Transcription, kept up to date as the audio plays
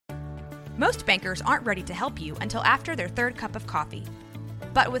Most bankers aren't ready to help you until after their third cup of coffee.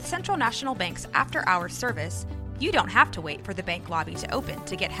 But with Central National Bank's after-hours service, you don't have to wait for the bank lobby to open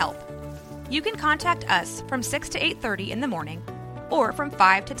to get help. You can contact us from 6 to 8:30 in the morning or from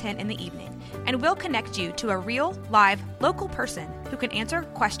 5 to 10 in the evening, and we'll connect you to a real, live, local person who can answer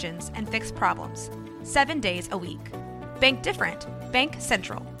questions and fix problems 7 days a week. Bank different. Bank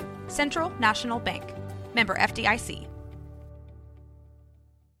Central. Central National Bank. Member FDIC.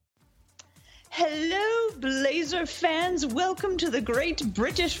 Hello, Blazer fans. Welcome to the Great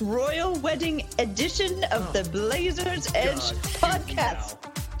British Royal Wedding edition of the Blazers Edge podcast,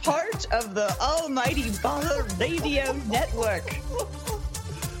 part of the almighty Baller Radio Network.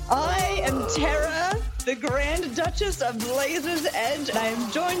 I am Tara, the Grand Duchess of Blazers Edge, and I am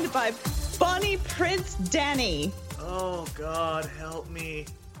joined by Bonnie Prince Danny. Oh, God, help me.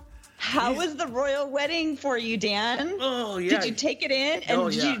 How was the royal wedding for you, Dan? Oh, yeah. Did you take it in?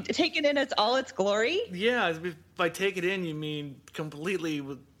 And did you take it in all its glory? Yeah, by take it in, you mean completely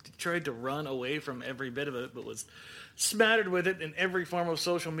tried to run away from every bit of it, but was smattered with it in every form of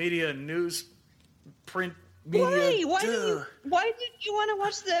social media and news, print media. Why did you want to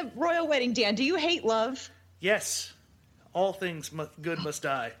watch the royal wedding, Dan? Do you hate love? Yes. All things good must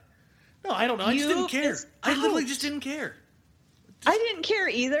die. No, I don't know. I just didn't care. I literally just didn't care. I didn't care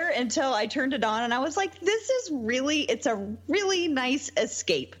either until I turned it on and I was like, it's a really nice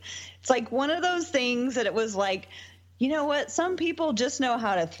escape. It's like one of those things that it was like, you know what? Some people just know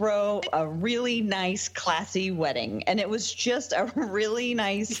how to throw a really nice, classy wedding. And it was just a really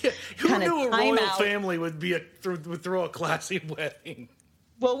nice kind of Who knew a royal family would throw a classy wedding?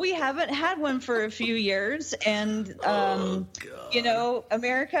 Well, we haven't had one for a few years, and,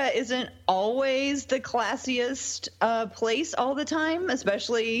 America isn't always the classiest place all the time,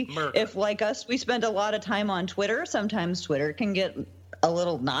 especially if, like us, we spend a lot of time on Twitter. Sometimes Twitter can get a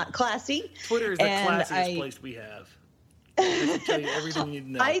little not classy. Twitter is the classiest place we have. I can tell you everything you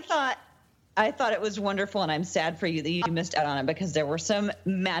need to know. I thought it was wonderful, and I'm sad for you that you missed out on it because there were some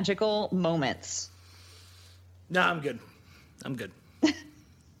magical moments. No, I'm good.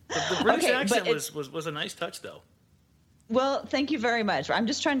 The British accent was a nice touch, though. Well, thank you very much. I'm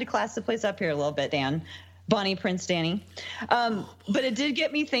just trying to class the place up here a little bit, Dan. Bonnie Prince Danny. But it did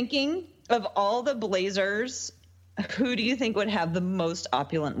get me thinking of all the Blazers. Who do you think would have the most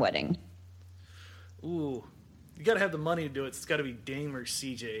opulent wedding? Ooh, you got to have the money to do it. It's got to be Dame or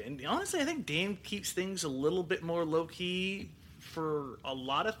CJ. And honestly, I think Dame keeps things a little bit more low-key for a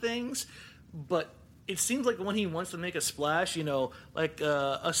lot of things. But it seems like when he wants to make a splash, like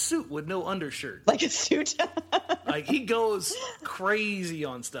a suit with no undershirt. Like a suit? Like he goes crazy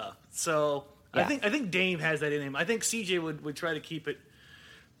on stuff. So yeah. I think Dame has that in him. I think CJ would try to keep it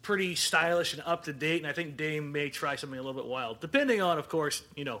pretty stylish and up to date, and I think Dame may try something a little bit wild, depending on, of course,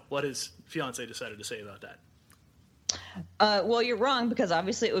 what his fiance decided to say about that. Well, you're wrong, because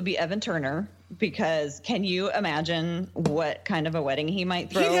obviously it would be Evan Turner, because can you imagine what kind of a wedding he might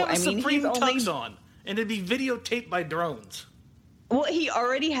throw? He'd have a Supreme tux on, and it'd be videotaped by drones. Well, he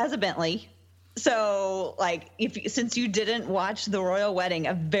already has a Bentley. So, since you didn't watch the royal wedding,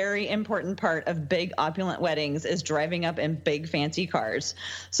 a very important part of big opulent weddings is driving up in big fancy cars.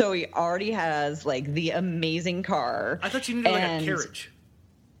 So he already has the amazing car. I thought you needed a carriage.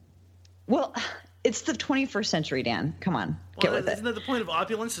 Well, it's the 21st century, Dan. Come on, get with it. Isn't that the point of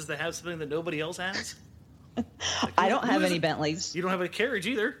opulence, is to have something that nobody else has? I don't have any Bentleys. You don't have a carriage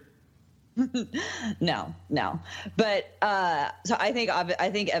either. No. But so I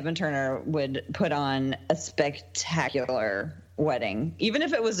think Evan Turner would put on a spectacular wedding. Even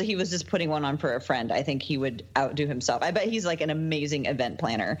if he was just putting one on for a friend, I think he would outdo himself. I bet he's an amazing event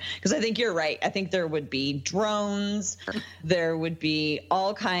planner, because I think you're right. I think there would be drones. There would be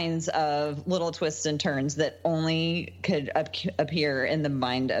all kinds of little twists and turns that only could appear in the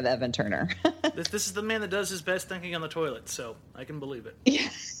mind of Evan Turner. This is the man that does his best thinking on the toilet, so I can believe it.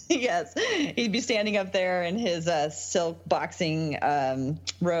 Yes. He'd be standing up there in his silk boxing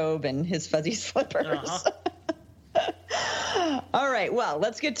robe and his fuzzy slippers. Uh-huh. All right, well,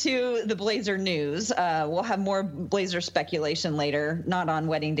 let's get to the Blazer news. We'll have more Blazer speculation later, not on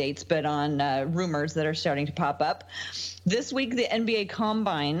wedding dates, but on rumors that are starting to pop up. This week, the NBA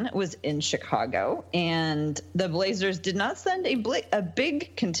Combine was in Chicago, and the Blazers did not send a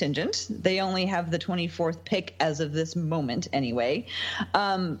big contingent. They only have the 24th pick as of this moment anyway,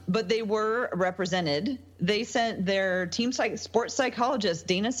 but they were represented. They sent their team sports psychologist,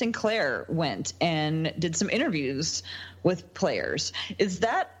 Dana Sinclair, went and did some interviews with players. Is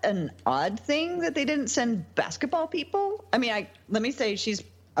that an odd thing that they didn't send basketball people? I mean, let me say she's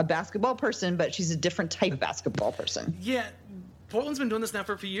a basketball person, but she's a different type of basketball person. Yeah, Portland's been doing this now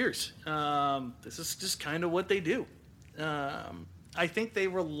for a few years. This is just kind of what they do. I think they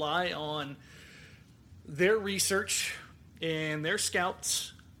rely on their research and their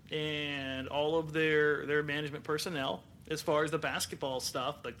scouts and all of their management personnel as far as the basketball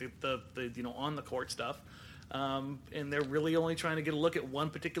stuff, like the on the court stuff. And they're really only trying to get a look at one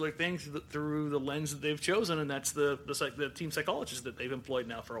particular thing through the lens that they've chosen, and that's the team psychologist that they've employed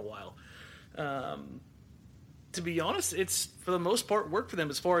now for a while. To be honest, it's for the most part worked for them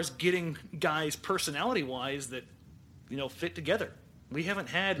as far as getting guys personality-wise that fit together. We haven't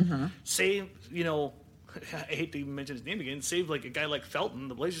had, say, I hate to even mention his name again, save like a guy like Felton.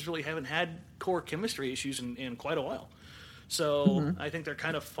 The Blazers really haven't had core chemistry issues in quite a while. So I think they're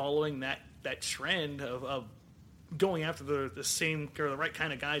kind of following that trend of going after the same or the right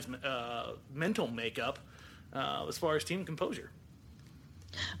kind of guys' mental makeup as far as team composure.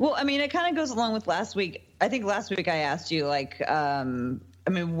 Well, I mean, it kind of goes along with last week. I think last week I asked you,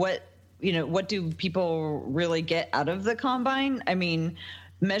 what do people really get out of the combine? I mean,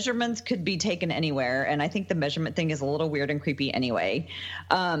 measurements could be taken anywhere, and I think the measurement thing is a little weird and creepy anyway.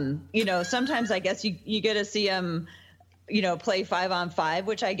 Sometimes I guess you get to see them, play 5-on-5,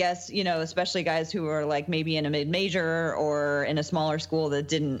 which I guess, especially guys who are like maybe in a mid-major or in a smaller school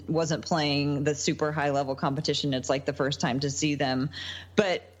that wasn't playing the super high level competition. It's like the first time to see them.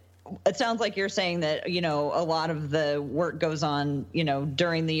 But it sounds like you're saying that, a lot of the work goes on,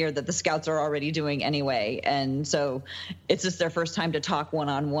 during the year that the scouts are already doing anyway. And so it's just their first time to talk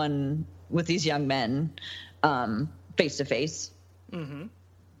one-on-one with these young men, face to face. Mm-hmm.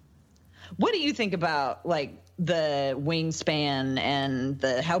 What do you think about like the wingspan and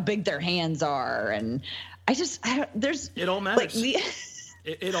how big their hands are? And it all matters.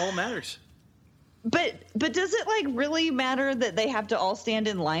 It all matters. But does it like really matter that they have to all stand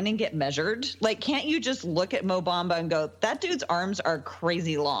in line and get measured? Like, can't you just look at Mo Bamba and go, that dude's arms are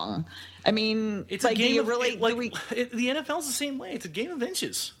crazy long? I mean, it's like, a game the NFL's the same way. It's a game of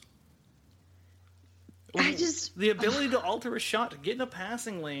inches. The ability to alter a shot, to get in a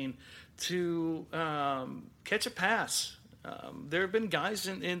passing lane, to catch a pass. There have been guys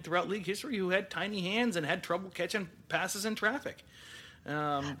in throughout league history who had tiny hands and had trouble catching passes in traffic.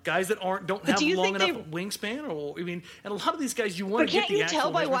 Guys that don't have long enough wingspan, and a lot of these guys you want to get the actual. But can't you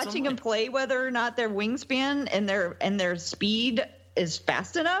tell by watching them play whether or not their wingspan and their speed is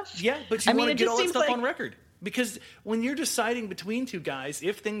fast enough? Yeah, but you want to get all that stuff on record, because when you're deciding between two guys,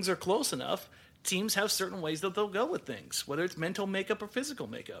 if things are close enough, teams have certain ways that they'll go with things, whether it's mental makeup or physical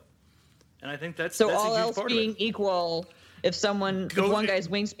makeup. And I think that's all a huge else part being of it. Equal. If one guy's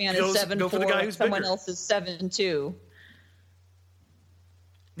wingspan is 7'4", someone else is 7'2".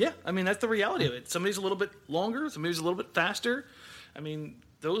 Yeah, I mean, that's the reality of it. Somebody's a little bit longer, somebody's a little bit faster. I mean,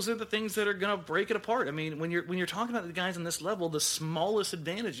 those are the things that are going to break it apart. I mean, when you're talking about the guys on this level, the smallest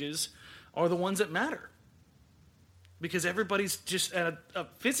advantages are the ones that matter. Because everybody's just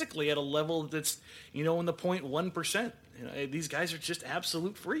physically at a level that's, in the 0.1%. These guys are just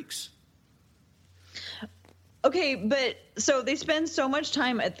absolute freaks. Okay, but so they spend so much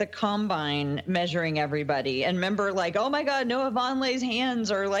time at the combine measuring everybody. And remember, like, oh my God, Noah Vonleh's hands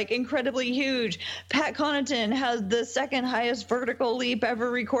are like incredibly huge. Pat Connaughton has the second highest vertical leap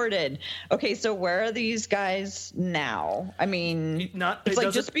ever recorded. Okay, so where are these guys now? I mean,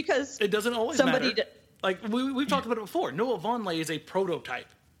 just because it doesn't always matter. Like we've talked about it before. Noah Vonleh is a prototype.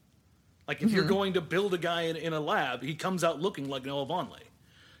 Like if you're going to build a guy in a lab, he comes out looking like Noah Vonleh.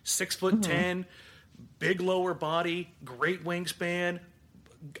 6'10", big lower body, great wingspan,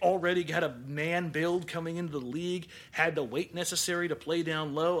 already got a man build coming into the league, had the weight necessary to play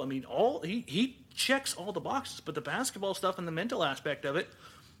down low. I mean, he checks all the boxes, but the basketball stuff and the mental aspect of it,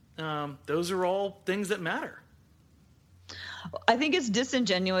 those are all things that matter. I think it's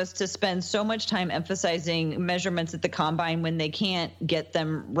disingenuous to spend so much time emphasizing measurements at the combine when they can't get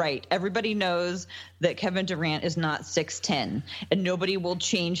them right. Everybody knows that Kevin Durant is not 6'10", and nobody will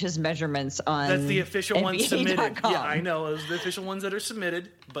change his measurements on That's the official NBA. ones submitted. Yeah, I know. Those are the official ones that are submitted,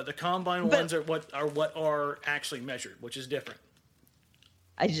 but the combine ones are what are actually measured, which is different.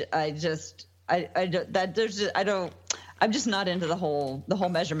 I'm just not into the whole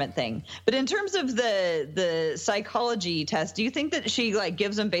measurement thing. But in terms of the psychology test, do you think that she like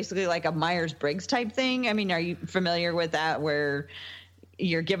gives them basically like a Myers-Briggs type thing? I mean, are you familiar with that, where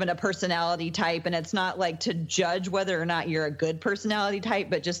you're given a personality type and it's not like to judge whether or not you're a good personality type,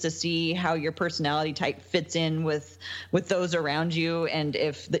 but just to see how your personality type fits in with those around you, and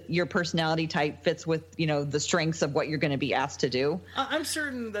if your personality type fits with, the strengths of what you're going to be asked to do? I'm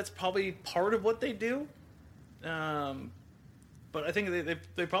certain that's probably part of what they do. But I think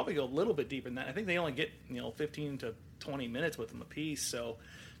they probably go a little bit deeper than that. I think they only get 15 to 20 minutes with them apiece, so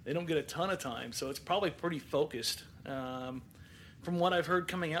they don't get a ton of time. So it's probably pretty focused. From what I've heard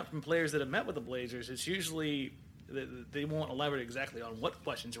coming out from players that have met with the Blazers, it's usually they won't elaborate exactly on what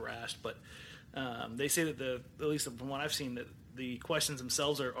questions were asked, but they say that at least from what I've seen, that the questions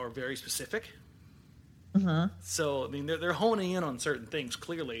themselves are very specific. Mm-hmm. So I mean, they're honing in on certain things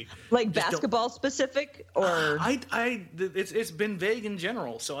clearly, like basketball specific, or it's been vague in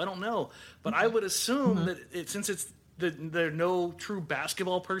general, so I don't know. But I would assume that since there are no true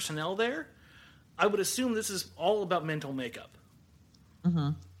basketball personnel there, I would assume this is all about mental makeup.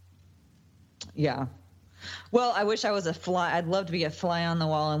 Mm-hmm. Yeah. Well, I wish I was a fly. I'd love to be a fly on the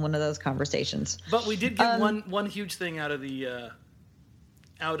wall in one of those conversations. But we did get one huge thing out of the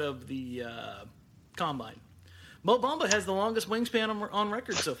combine. Mo Bamba has the longest wingspan on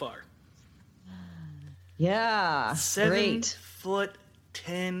record so far. Yeah,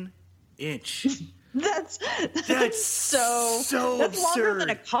 7'10". That's so that's longer absurd. than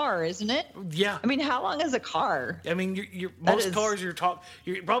a car, isn't it? Yeah. I mean, how long is a car? I mean, cars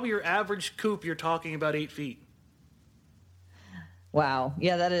probably your average coupe, you're talking about 8 feet. Wow.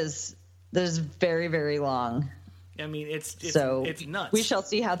 Yeah, that is very, very long. I mean, it's nuts. We shall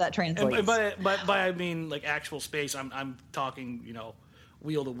see how that translates. And by I mean like actual space. I'm talking,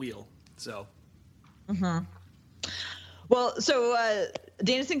 wheel to wheel. So. Mm-hmm. Well, so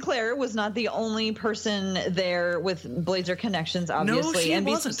Dana Sinclair was not the only person there with Blazer connections, obviously. No, she NBC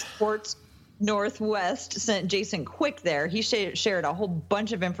wasn't. Sports Northwest sent Jason Quick there. He shared a whole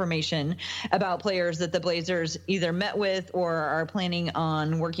bunch of information about players that the Blazers either met with or are planning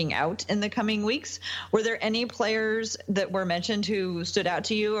on working out in the coming weeks. Were there any players that were mentioned who stood out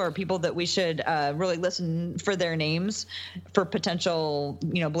to you, or people that we should really listen for their names for potential,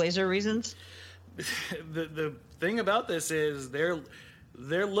 Blazer reasons? The thing about this is they're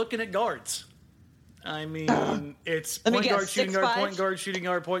looking at guards. I mean, it's point guard, shooting guard, point guard, shooting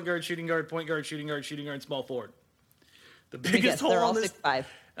guard, point guard, shooting guard, point guard, shooting guard, shooting guard, small forward. The biggest hole on this. They're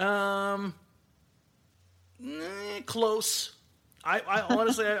all 6'5". Close. I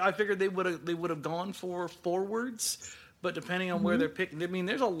honestly, I figured they would have gone for forwards, but depending on where they're picking, I mean,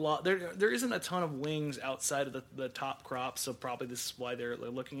 there's a lot. There isn't a ton of wings outside of the top crop, so probably this is why they're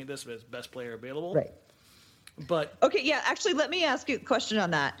looking at this as best player available. Right. But okay, yeah. Actually, let me ask you a question on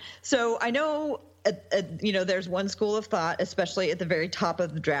that. So I know. There's one school of thought, especially at the very top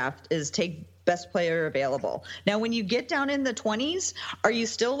of the draft, is take best player available. Now, when you get down in the 20s, are you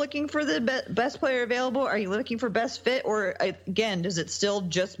still looking for the best player available? Are you looking for best fit? Or, again, does it still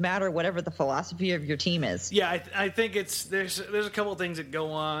just matter whatever the philosophy of your team is? Yeah, I think there's a couple of things that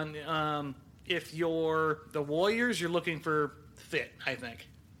go on. If you're the Warriors, you're looking for fit, I think.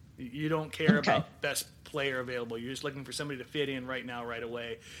 You don't care about best player available. You're just looking for somebody to fit in right now, right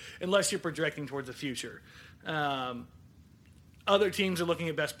away, unless you're projecting towards the future. Other teams are looking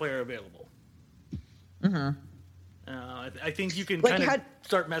at best player available. Mm-hmm. I think you can kind of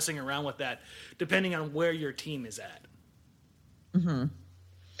start messing around with that depending on where your team is at. Mm-hmm.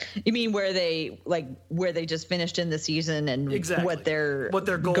 You mean where they just finished in the season and exactly. what their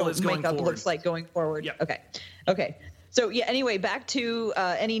goal is going makeup forward. looks like going forward? Yeah. Okay. So, yeah, anyway, back to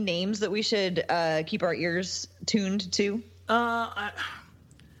any names that we should keep our ears tuned to. The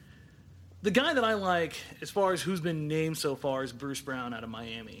guy that I like, as far as who's been named so far, is Bruce Brown out of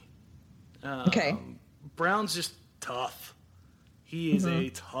Miami. Okay. Brown's just tough. He is a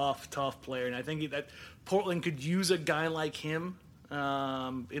tough player, and I think that Portland could use a guy like him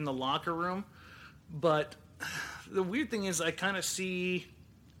in the locker room. But the weird thing is I kind of see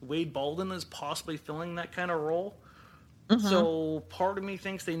Wade Baldwin as possibly filling that kind of role. So part of me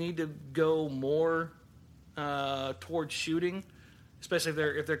thinks they need to go more towards shooting, especially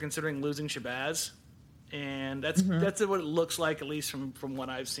if they're considering losing Shabazz. And that's what it looks like, at least from what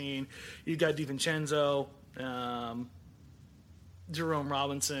I've seen. You've got DiVincenzo, Jerome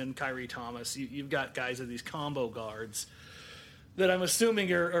Robinson, Kyrie Thomas. You've got guys of these combo guards that I'm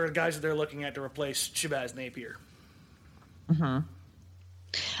assuming are guys that they're looking at to replace Shabazz Napier. Mm-hmm.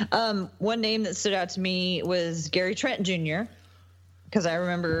 One name that stood out to me was Gary Trent Jr., because I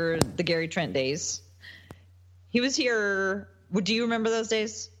remember the Gary Trent days. He was here. Do you remember those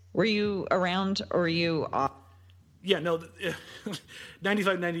days? Were you around or were you off? Yeah, no,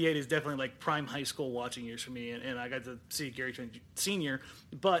 95, 98 is definitely like prime high school watching years for me, and I got to see Gary Trent Sr.,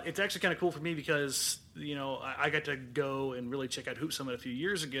 but it's actually kind of cool for me because, I got to go and really check out Hoop Summit a few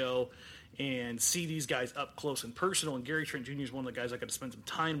years ago and see these guys up close and personal, and Gary Trent Jr. is one of the guys I got to spend some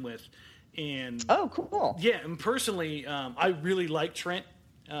time with. And oh, cool. Yeah, and personally, I really like Trent.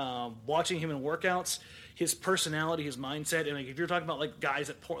 Watching him in workouts, his personality, his mindset, and like if you're talking about like guys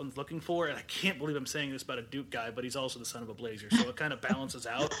that Portland's looking for, and I can't believe I'm saying this about a Duke guy, but he's also the son of a Blazer, so it kind of balances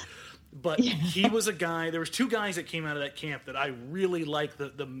out. But he was a guy. There was two guys that came out of that camp that I really liked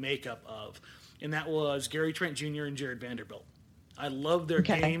the makeup of, and that was Gary Trent Jr. and Jared Vanderbilt. I love their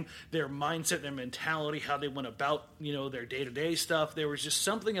game, their mindset, their mentality, how they went about, their day-to-day stuff. There was just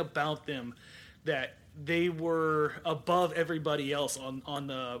something about them that they were above everybody else on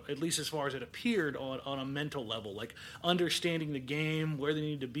the, at least as far as it appeared, on a mental level, like understanding the game, where they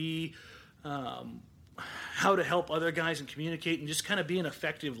need to be, how to help other guys and communicate, and just kind of be an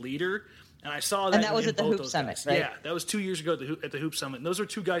effective leader. And I saw that. And that was at the both Hoop those Summit, guys. right? Yeah, that was 2 years ago at the Hoop Summit. And those were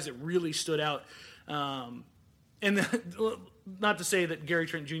two guys that really stood out. And not to say that Gary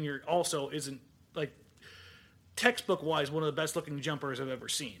Trent Jr. also isn't, like, textbook-wise, one of the best-looking jumpers I've ever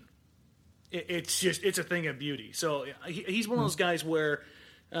seen. It's a thing of beauty. So he's one of those guys where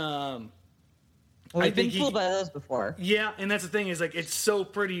we've been fooled by those before. Yeah, and that's the thing is, like, it's so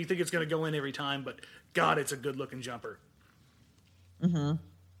pretty, you think it's going to go in every time, but God, it's a good-looking jumper. Mm-hmm.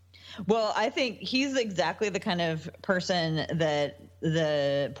 Well, I think he's exactly the kind of person that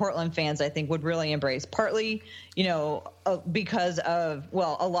the Portland fans, I think, would really embrace. Partly, because of,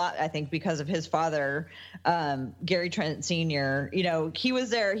 a lot, I think, because of his father, Gary Trent Sr. He was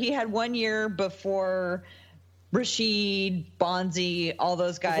there. He had 1 year before Rasheed, Bonzi, all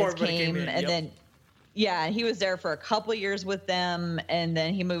those guys came in, and then. Yeah, he was there for a couple of years with them, and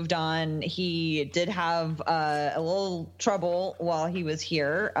then he moved on. He did have a little trouble while he was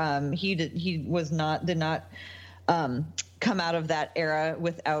here. He did not come out of that era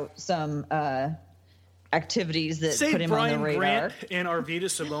without some activities that put him Brian on the radar. Grant and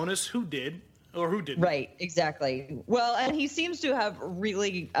Arvydas Sabonis, who did or who didn't? Right, exactly. Well, and he seems to have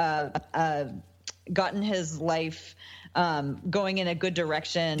really gotten his life going in a good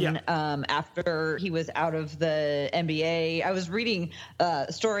direction after he was out of the NBA. I was reading a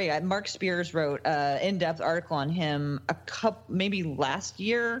story. Mark Spears wrote an in-depth article on him maybe last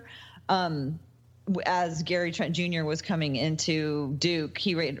year. As Gary Trent Jr. was coming into Duke,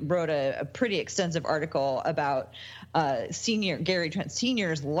 he wrote a pretty extensive article about Gary Trent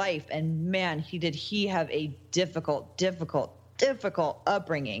Sr.'s life. And man, he have a difficult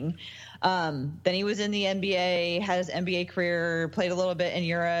upbringing. Then he was in the NBA, had his NBA career, played a little bit in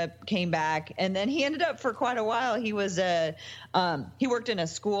Europe, came back, and then he ended up for quite a while. He was he worked in a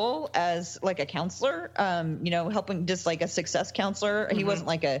school as like a counselor, helping, just like a success counselor. Mm-hmm. He wasn't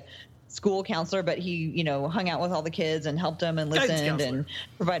like a school counselor, but he, hung out with all the kids and helped them and listened and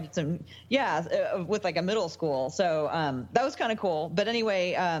provided some, with like a middle school. So that was kind of cool. But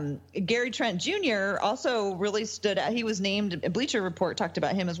anyway, Gary Trent Jr. also really stood out. He was named, Bleacher Report talked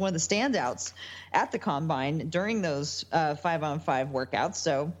about him as one of the standouts at the Combine during those 5-on-5 workouts.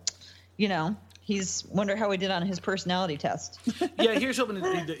 So, he's wonder how he did on his personality test. Yeah, here's hoping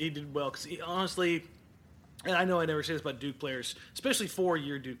he did well, because honestly, and I know I never say this about Duke players, especially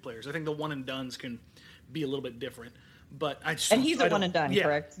 4-year Duke players. I think the one and dones can be a little bit different. But I just he's a one and done,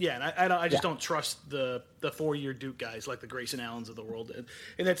 correct? Yeah, and I just don't trust the 4-year Duke guys like the Grayson Allens of the world,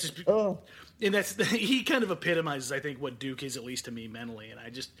 and that's just he kind of epitomizes, I think, what Duke is, at least to me mentally, and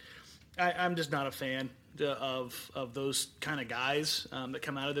I'm just not a fan of those kind of guys that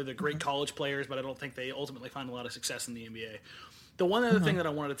come out of there. They're great college players, but I don't think they ultimately find a lot of success in the NBA. The one other thing that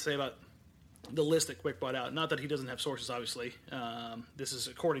I wanted to say about the list that Quick brought out, not that he doesn't have sources, obviously. This is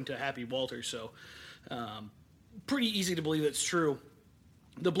according to Happy Walters, so pretty easy to believe that's true.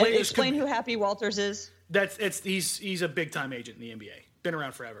 The Blazers. Explain who Happy Walters is. He's a big time agent in the NBA. Been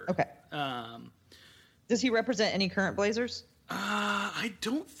around forever. Okay. Does he represent any current Blazers? I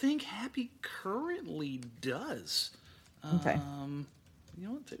don't think Happy currently does. Okay. You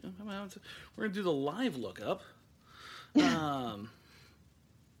know what? We're gonna do the live lookup.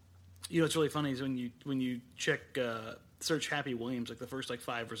 What's really funny is when you check search Happy Williams, like the first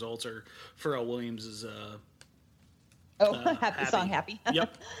 5 results are Pharrell Williams' Happy song Happy.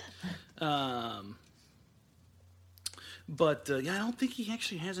 Yep. But I don't think he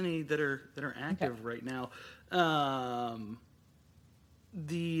actually has any that are active right now.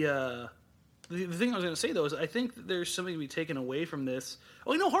 The thing I was going to say though is I think that there's something to be taken away from this.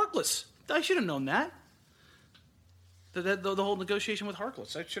 Oh, Harkless. I should have known that. The whole negotiation with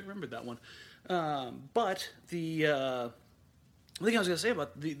Harkless. I should have remembered that one. But the thing I was going to say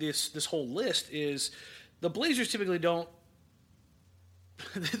about this whole list is the Blazers typically don't.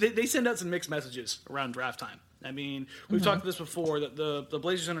 they send out some mixed messages around draft time. I mean, we've talked about this before. That the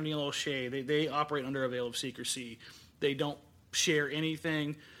Blazers under Neil O'Shea, they operate under a veil of secrecy. They don't share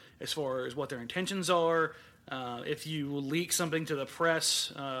anything as far as what their intentions are. If you leak something to the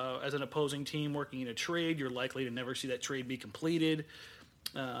press as an opposing team working in a trade, you're likely to never see that trade be completed.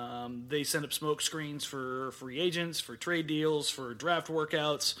 They send up smoke screens for free agents, for trade deals, for draft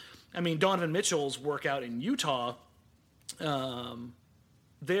workouts. I mean, Donovan Mitchell's workout in Utah, Lindsay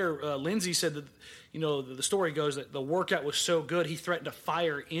said that, the story goes that the workout was so good he threatened to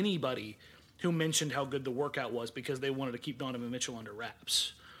fire anybody who mentioned how good the workout was because they wanted to keep Donovan Mitchell under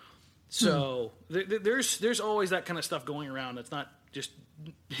wraps. So there's always that kind of stuff going around. That's not just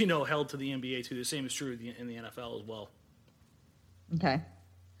held to the NBA too. The same is true in the NFL as well. Okay.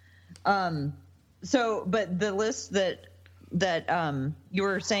 But the list that you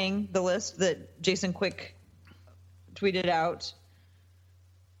were saying, the list that Jason Quick tweeted out.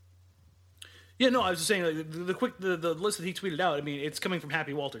 Yeah, no, I was just saying the list that he tweeted out. I mean, it's coming from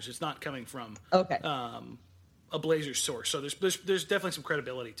Happy Walters. It's not coming from a Blazers source. So there's definitely some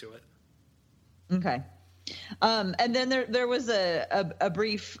credibility to it. Okay. And then there was a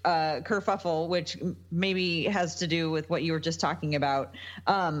brief kerfuffle, which maybe has to do with what you were just talking about,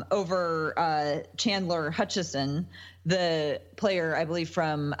 over Chandler Hutchison, the player, I believe,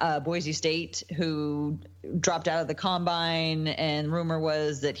 from Boise State, who dropped out of the combine, and rumor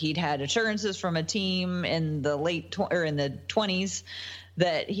was that he'd had assurances from a team in the in the 20s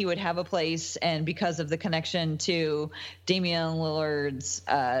that he would have a place, and because of the connection to Damian Lillard's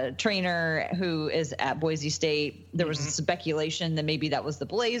trainer, who is at Boise State, there was speculation that maybe that was the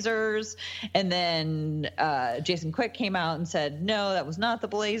Blazers. And then Jason Quick came out and said, no, that was not the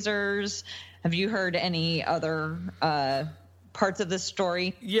Blazers. Have you heard any other parts of this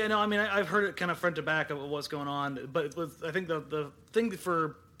story? Yeah, no, I mean, I've heard it kind of front to back of what's going on, but I think the thing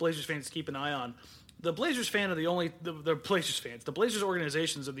for Blazers fans to keep an eye on, the Blazers fan are the Blazers fans. The Blazers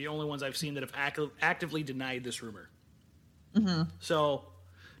organizations are the only ones I've seen that have actively denied this rumor. Mm-hmm. So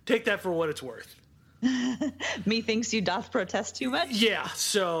take that for what it's worth. Methinks you doth protest too much? Yeah,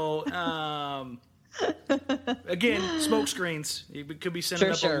 so again, smoke screens. You could be sending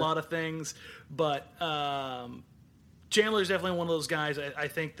up a lot of things, but Chandler's definitely one of those guys I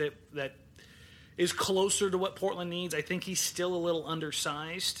think that is closer to what Portland needs. I think he's still a little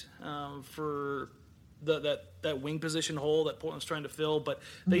undersized for that wing position hole that Portland's trying to fill, but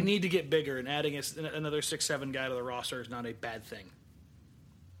they need to get bigger, and adding another 6'7" guy to the roster is not a bad thing.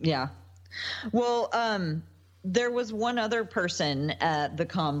 Yeah. Well, there was one other person at the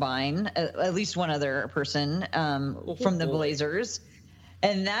Combine, at least one other person from the Blazers,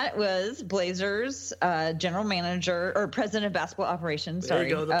 and that was Blazers general manager or president of basketball operations. There you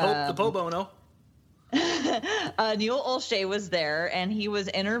go, the Po Bono. Neil Olshey was there, and he was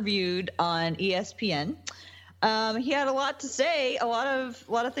interviewed on ESPN. He had a lot to say, a lot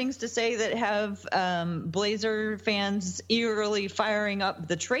of things to say that have Blazer fans eagerly firing up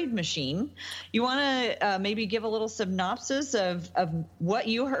the trade machine. You want to maybe give a little synopsis of what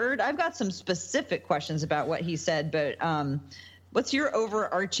you heard? I've got some specific questions about what he said, but what's your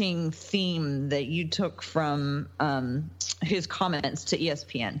overarching theme that you took from his comments to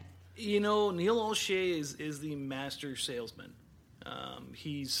ESPN? Neil Olshey is the master salesman.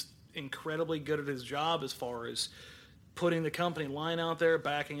 He's incredibly good at his job as far as putting the company line out there,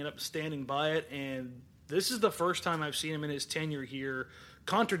 backing it up, standing by it. And this is the first time I've seen him in his tenure here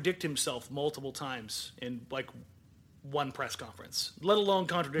contradict himself multiple times in like one press conference, let alone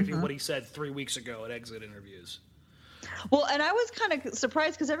contradicting what he said 3 weeks ago at exit interviews. Well, and I was kind of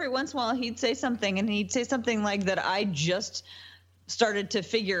surprised because every once in a while he'd say something, and he'd say something like that I just started to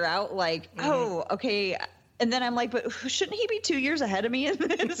figure out, like, oh, okay. And then I'm like, but shouldn't he be 2 years ahead of me in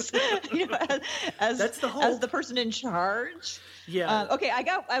this? As that's the hope. As the person in charge. Yeah. Okay, I've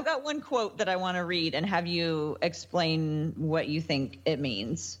got one quote that I want to read and have you explain what you think it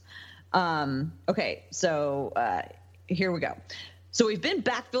means. Okay, so here we go. So we've been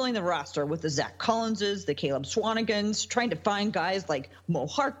backfilling the roster with the Zach Collinses, the Caleb Swanigans, trying to find guys like Mo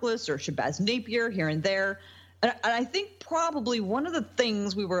Harkless or Shabazz Napier here and there. And I think probably one of the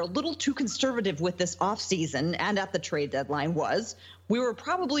things we were a little too conservative with this offseason and at the trade deadline was we were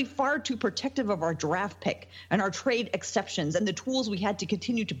probably far too protective of our draft pick and our trade exceptions and the tools we had to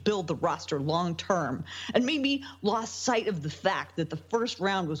continue to build the roster long term, and maybe lost sight of the fact that the first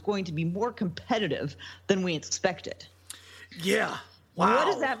round was going to be more competitive than we expected. Yeah. Wow. What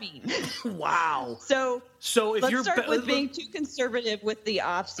does that mean? Wow. So if let's you're start with being too conservative with the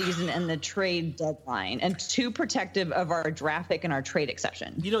offseason and the trade deadline and too protective of our draft pick and our trade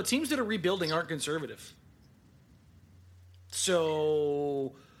exception. Teams that are rebuilding aren't conservative.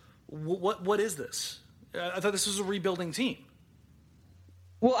 So what is this? I thought this was a rebuilding team.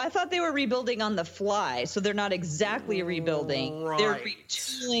 Well, I thought they were rebuilding on the fly, so they're not exactly rebuilding. Right. They're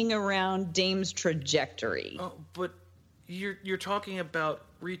retooling around Dame's trajectory. Oh, but you're talking about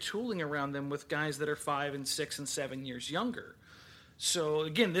retooling around them with guys that are 5 and 6 and 7 years younger. So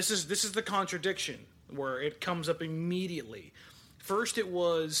again, this is the contradiction where it comes up immediately. First, it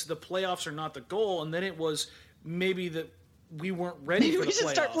was the playoffs are not the goal, and then it was maybe that we weren't ready Maybe for the playoffs. we should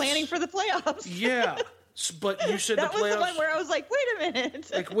start planning for the playoffs. Yeah. But you said that the playoffs. was the one where I was like, wait a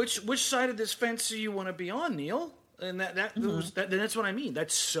minute. Like, which side of this fence do you want to be on, Neil? And that's what I mean.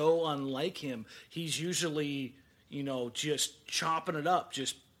 That's so unlike him. He's usually, just chopping it up,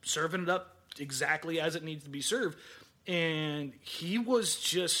 just serving it up exactly as it needs to be served. And he was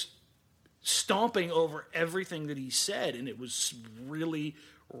just stomping over everything that he said, and it was really,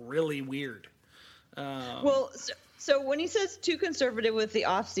 really weird. So when he says too conservative with the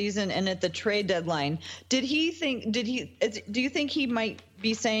offseason and at the trade deadline, do you think he might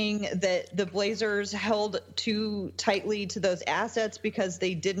be saying that the Blazers held too tightly to those assets because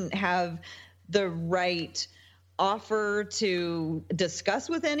they didn't have the right offer to discuss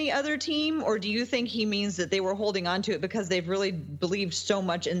with any other team? Or do you think he means that they were holding on to it because they've really believed so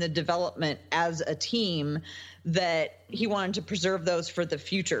much in the development as a team that he wanted to preserve those for the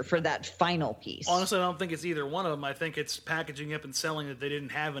future, for that final piece? Honestly, I don't think it's either one of them. I think it's packaging up and selling that they didn't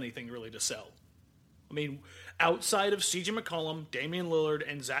have anything really to sell. I mean, outside of C.J. McCollum, Damian Lillard,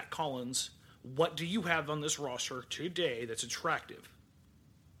 and Zach Collins, what do you have on this roster today that's attractive?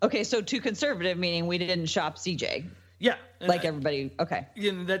 Okay, so too conservative, meaning we didn't shop CJ. Yeah. Like everybody, okay.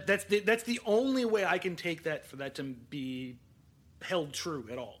 Yeah, that's the only way I can take that for that to be held true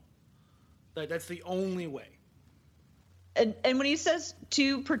at all. That's the only way. And when he says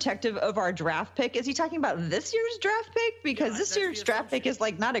too protective of our draft pick, is he talking about this year's draft pick? Because this year's draft pick is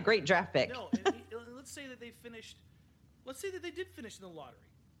like not a great draft pick. No, let's say that they finished. Let's say that they did finish in the lottery,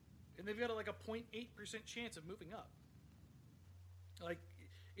 and they've got a 0.8% chance of moving up. Like,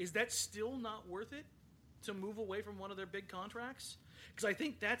 is that still not worth it to move away from one of their big contracts? Because I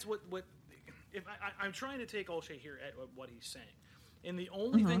think that's what if I'm trying to take Olshey here at what he's saying, and the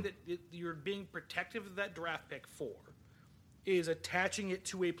only thing that you're being protective of that draft pick for is attaching it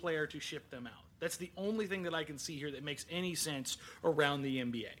to a player to ship them out. That's the only thing that I can see here that makes any sense around the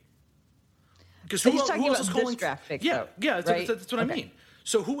NBA. Because he's talking about this draft pick, yeah, though, yeah, right? that's what I mean.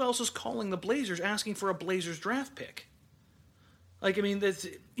 So who else is calling the Blazers asking for a Blazers draft pick? Like, I mean, that's,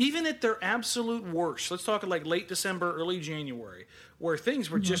 even at their absolute worst, let's talk like late December, early January, where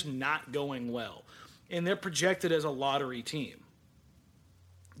things were just not going well, and they're projected as a lottery team.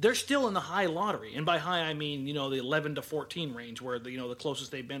 They're still in the high lottery, and by high I mean the 11 to 14 range, where the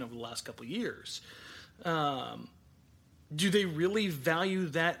closest they've been over the last couple of years. Do they really value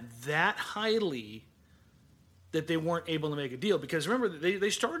that highly that they weren't able to make a deal? Because remember, they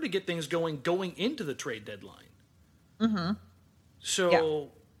started to get things going into the trade deadline. Mm-hmm.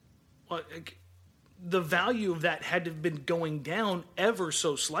 So the value of that had to have been going down ever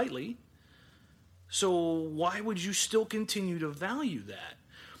so slightly. So why would you still continue to value that?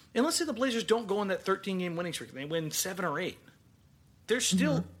 And let's say the Blazers don't go on that 13-game winning streak. They win 7 or 8. They're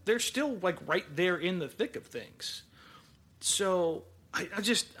still like right there in the thick of things. So I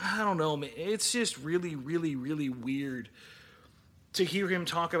don't know, man. It's just really, really, really weird to hear him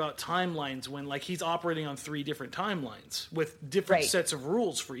talk about timelines when like he's operating on 3 different timelines with different sets of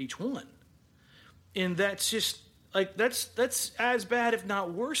rules for each one. And that's just like that's as bad, if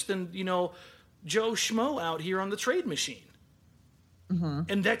not worse, than Joe Schmo out here on the trade machine. Mm-hmm.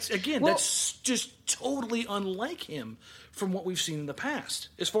 And that's just totally unlike him from what we've seen in the past,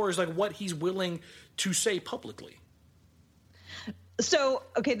 as far as like what he's willing to say publicly. So,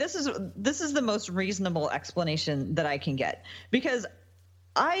 okay, this is the most reasonable explanation that I can get, because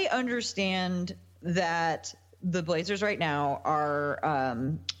I understand that the Blazers right now are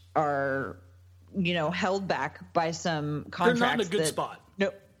held back by some contracts. They're not in a good spot.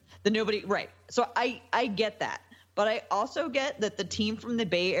 No, nobody, right. So I get that. But I also get that the team from the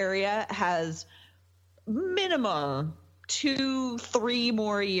Bay Area has minimum 2-3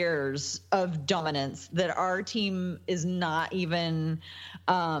 more years of dominance that our team is not even.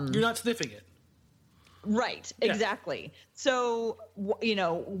 You're not sniffing it. Right, exactly. So,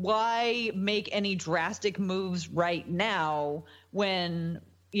 why make any drastic moves right now when,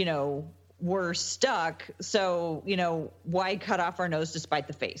 we're stuck? So, why cut off our nose to spite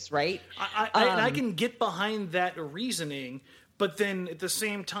the face, right? I can get behind that reasoning, but then at the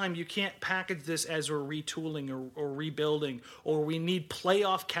same time, you can't package this as we're retooling or rebuilding, or we need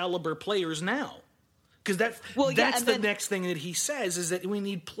playoff caliber players now. Because that's the next thing that he says is that we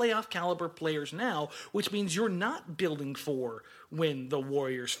need playoff caliber players now, which means you're not building for when the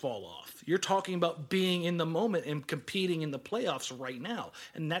Warriors fall off. You're talking about being in the moment and competing in the playoffs right now.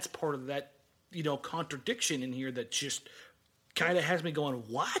 And that's part of that, contradiction in here that just kind of has me going,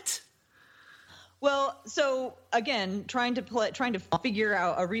 what? Well, so again, trying to figure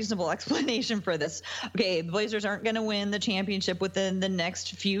out a reasonable explanation for this. Okay, the Blazers aren't going to win the championship within the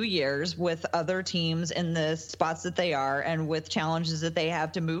next few years with other teams in the spots that they are and with challenges that they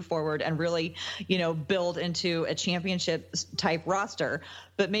have to move forward and really, build into a championship type roster.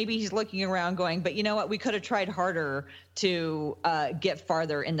 But maybe he's looking around going, but you know what? We could have tried harder to get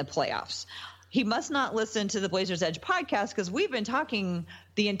farther in the playoffs. He must not listen to the Blazers Edge podcast because we've been talking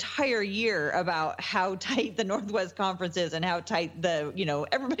the entire year about how tight the Northwest Conference is and how tight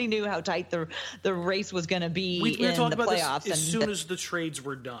everybody knew how tight the race was going to be in the playoffs. As soon as the trades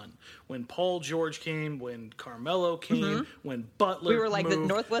were done, when Paul George came, when Carmelo came, when Butler we were like, moved, the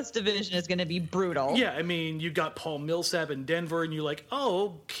Northwest Division is going to be brutal. Yeah, I mean, you got Paul Millsap in Denver, and you're like,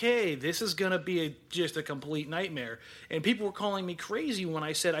 oh, okay, this is going to be just a complete nightmare. And people were calling me crazy when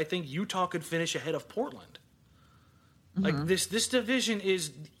I said I think Utah could finish ahead of Portland. Like this division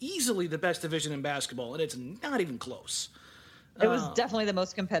is easily the best division in basketball, and it's not even close. It was definitely the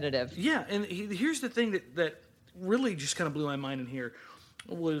most competitive. Yeah, and here's the thing that really just kind of blew my mind in here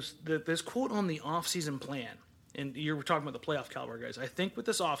was that this quote on the offseason plan, and you were talking about the playoff caliber guys. I think with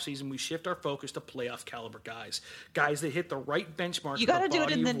this offseason, we shift our focus to playoff caliber guys that hit the right benchmark. You got to do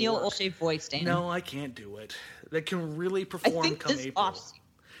it in the Neil Olshey voice, Dan. No, I can't do it. That can really perform come April.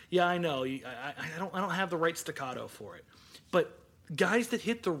 Yeah, I know. I don't have the right staccato for it. But guys that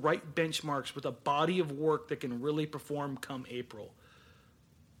hit the right benchmarks with a body of work that can really perform come April.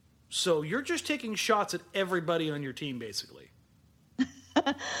 So you're just taking shots at everybody on your team, basically.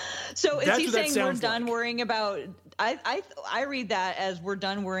 So is he saying we're done worrying about I read that as we're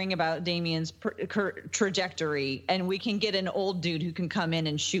done worrying about Damian's trajectory and we can get an old dude who can come in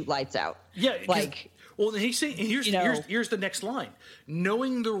and shoot lights out. Yeah, well, he's saying here's the next line.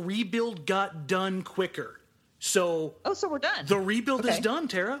 Knowing the rebuild got done quicker. So we're done. The rebuild is done,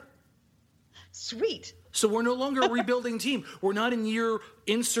 Tara. Sweet. So we're no longer a rebuilding team. We're not in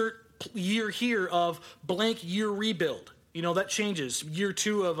insert year here of blank year rebuild. That changes. Year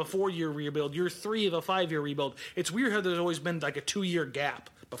 2 of a 4-year rebuild, year 3 of a 5-year rebuild. It's weird how there's always been like a 2-year gap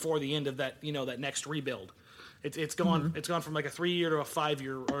before the end of that, that next rebuild. It's gone from like a 3-year to a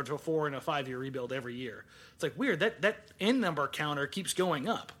 5-year or to a 4 and a 5-year rebuild every year. It's like weird. That end number counter keeps going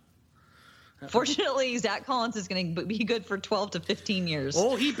up. Fortunately, Zach Collins is going to be good for 12 to 15 years.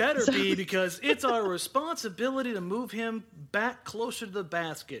 Oh, he better be, because it's our responsibility to move him back closer to the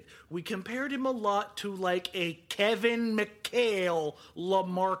basket. We compared him a lot to like a Kevin McHale,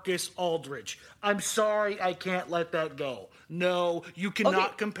 LaMarcus Aldridge. I'm sorry, I can't let that go. No, you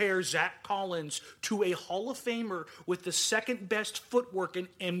cannot compare Zach Collins to a Hall of Famer with the second best footwork in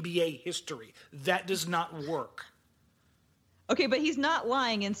NBA history. That does not work. Okay, but he's not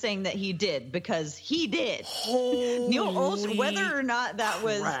lying in saying that he did, because he did. Holy Neil Olshey, whether or not that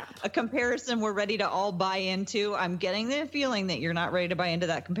was crap. a comparison we're ready to all buy into, I'm getting the feeling that you're not ready to buy into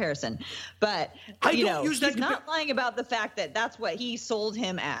that comparison. But, he's not lying about the fact that that's what he sold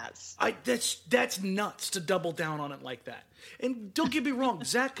him as. That's nuts to double down on it like that. And don't get me wrong,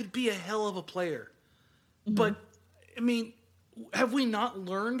 Zach could be a hell of a player. But, I mean, have we not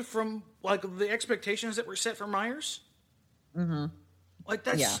learned from like the expectations that were set for Myers? Mm-hmm. Like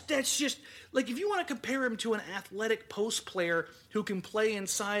that's just like, if you want to compare him to an athletic post player who can play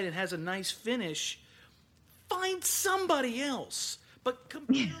inside and has a nice finish, find somebody else. But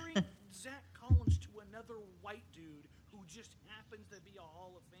comparing Zach Collins to another white dude who just happens to be a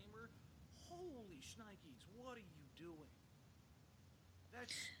Hall of Famer, holy shnikes, what are you doing?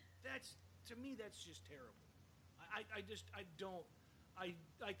 That's to me, that's just terrible.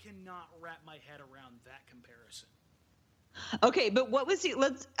 I cannot wrap my head around that comparison. Okay, but what was he?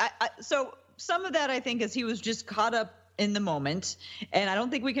 So some of that I think is he was just caught up in the moment, and I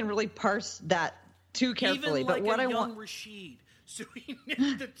don't think we can really parse that too carefully. Even but what I want, Rashid, so he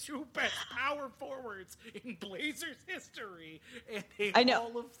named the 2 best power forwards in Blazers history and a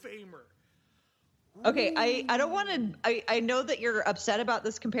Hall of Famer. Okay, I don't want to. I know that you're upset about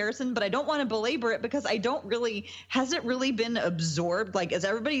this comparison, but I don't want to belabor it because hasn't really been absorbed. Like, is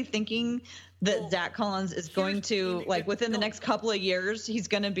everybody thinking that Zach Collins is going to, like, within the next couple of years, he's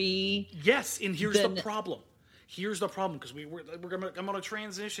going to be? Yes, and here's the problem. Here's the problem, because I'm going to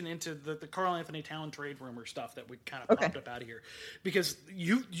transition into the Karl Anthony Towns trade rumor stuff that we kind of popped up out of here, because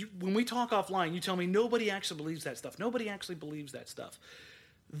you when we talk offline, you tell me nobody actually believes that stuff. Nobody actually believes that stuff.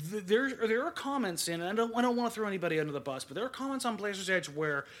 there are comments in, and I don't want to throw anybody under the bus, but there are comments on Blazers Edge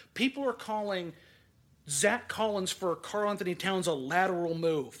where people are calling Zach Collins for Karl-Anthony Towns a lateral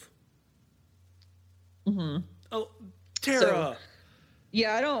move. Mm-hmm. Oh, Tara.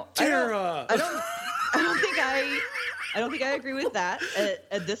 Yeah, I don't think I agree with that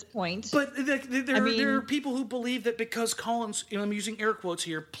at this point. But there are people who believe that because Collins, I'm using air quotes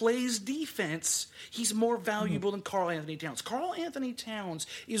here, plays defense, he's more valuable than Karl-Anthony Towns. Karl-Anthony Towns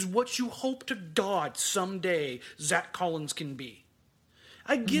is what you hope to God someday Zach Collins can be.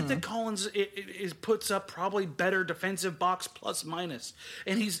 I get that Collins puts up probably better defensive box plus minus,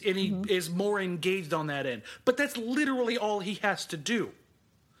 and he is more engaged on that end. But that's literally all he has to do.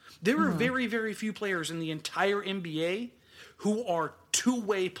 There are very, very few players in the entire NBA who are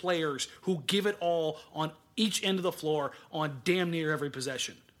two-way players who give it all on each end of the floor on damn near every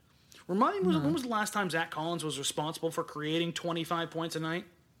possession. Remind me, when was the last time Zach Collins was responsible for creating 25 points a night?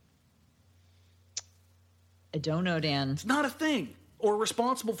 I don't know, Dan. It's not a thing. Or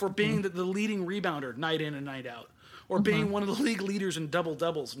responsible for being the leading rebounder night in and night out. Or being one of the league leaders in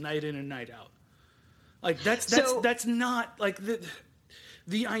double-doubles night in and night out. Like, that's not, like...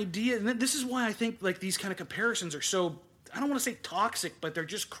 The idea, and this is why I think like these kind of comparisons are so, I don't want to say toxic, but they're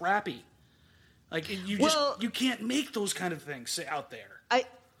just crappy. Like you can't make those kind of things out there.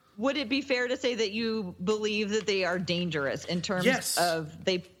 Would it be fair to say that you believe that they are dangerous in terms of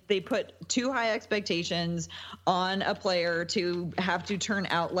they put too high expectations on a player to have to turn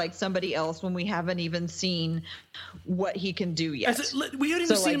out like somebody else when we haven't even seen what he can do yet? We haven't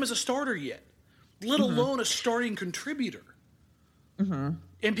even seen him as a starter yet, let alone a starting contributor. And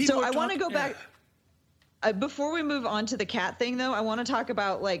people I want to go back before we move on to the cat thing, though. I want to talk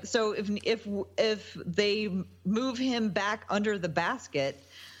about like, so if they move him back under the basket,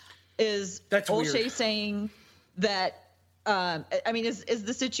 is Olshey saying that? I mean, is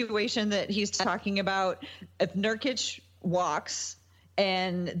the situation that he's talking about if Nurkic walks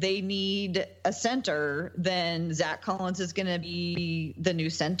and they need a center, then Zach Collins is going to be the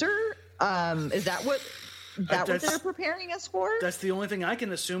new center? Is that what? What they're preparing us for? That's the only thing I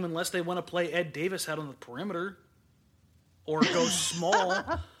can assume, unless they want to play Ed Davis out on the perimeter or go small.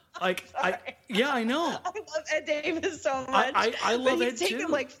 Like, I know. I love Ed Davis so much. I love Ed too. He's taken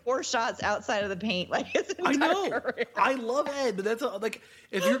like 4 shots outside of the paint, like his entire I know. career. I love Ed, but that's like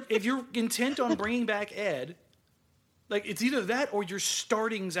if you're intent on bringing back Ed, like it's either that or you're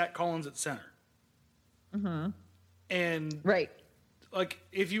starting Zach Collins at center. And right. Like,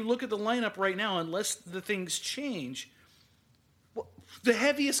 if you look at the lineup right now, unless the things change, the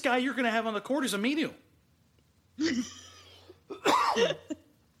heaviest guy you're going to have on the court is Aminu.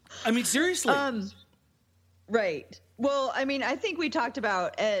 I mean, seriously. Right. Well, I mean, I think we talked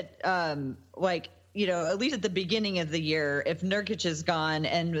about Ed, like, you know, at least at the beginning of the year, if Nurkic is gone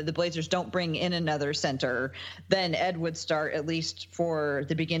and the Blazers don't bring in another center, then Ed would start at least for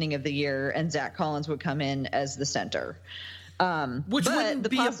the beginning of the year, and Zach Collins would come in as the center. Which wouldn't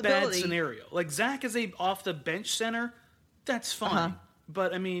be a bad scenario. Like, Zach is a off-the-bench center, that's fine.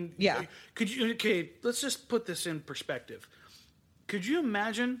 But, I mean, let's just put this in perspective. Could you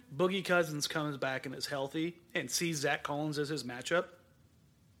imagine Boogie Cousins comes back and is healthy and sees Zach Collins as his matchup?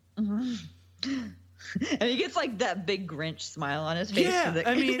 And he gets, like, that big Grinch smile on his face. Yeah,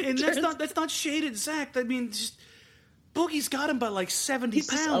 I mean, and that's not shaded Zach. I mean, just... Boogie's got him by, like, 70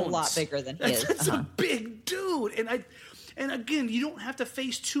 pounds. He's a lot bigger than he is. That's a big dude. And again, you don't have to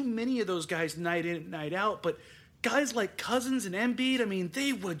face too many of those guys night in and night out, but guys like Cousins and Embiid, I mean,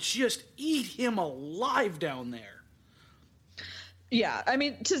 they would just eat him alive down there. Yeah, I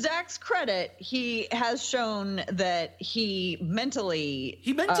mean, to Zach's credit, he has shown that he mentally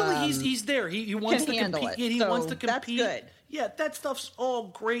he's there. He wants to compete. He wants to compete. That's good. Yeah, that stuff's all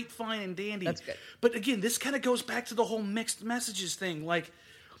great, fine, and dandy. That's good. But again, this kind of goes back to the whole mixed messages thing. Like,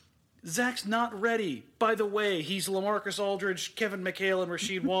 Zach's not ready. By the way, he's LaMarcus Aldridge, Kevin McHale, and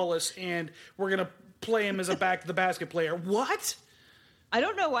Rasheed Wallace, and we're going to play him as a back-to-the-basket player. What? I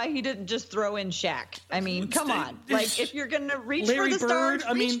don't know why he didn't just throw in Shaq. I mean, come on. Like, if you're going to reach Larry for the Bird,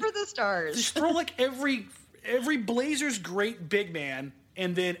 stars, reach for the stars. Just throw, like, every Blazers great big man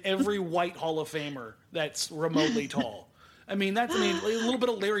and then every white Hall of Famer that's remotely tall. I mean, a little bit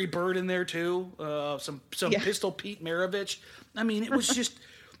of Larry Bird in there, too. Some Pistol Pete Maravich. I mean, it was just...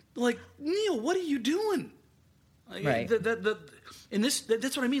 Like, Neil, what are you doing? Like, right.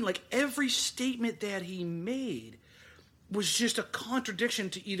 That's what I mean. Like, every statement that he made was just a contradiction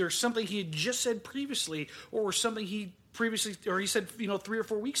to either something he had just said previously or something he said, 3 or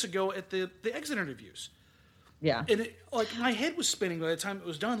 4 weeks ago at the exit interviews. Yeah. And my head was spinning by the time it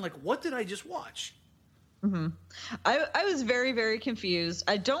was done. Like, what did I just watch? I was very, very confused.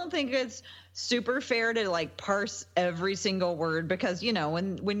 I don't think it's super fair to like parse every single word because, you know,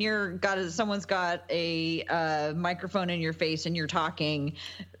 when someone's got a microphone in your face and you're talking,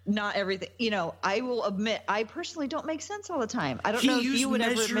 not everything, you know, I will admit, I personally don't make sense all the time. I don't know if you would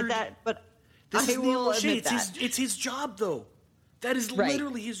ever admit that, but I will admit that. It's his job, though. That is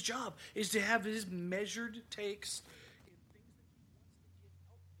literally his job, is to have his measured takes.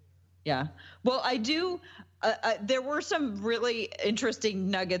 Yeah. Well, I do. There were some really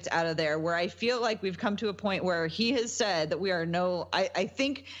interesting nuggets out of there where I feel like we've come to a point where he has said that we are I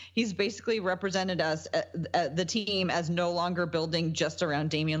think he's basically represented us, the team, as no longer building just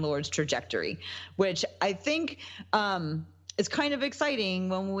around Damian Lillard's trajectory, which I think is kind of exciting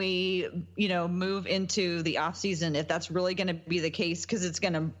when we, you know, move into the off season, if that's really going to be the case, because it's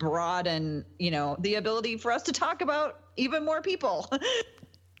going to broaden, you know, the ability for us to talk about even more people.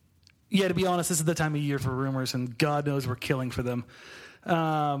 Yeah, to be honest, this is the time of year for rumors, and God knows we're killing for them.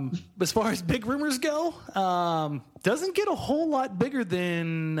 As far as big rumors go, doesn't get a whole lot bigger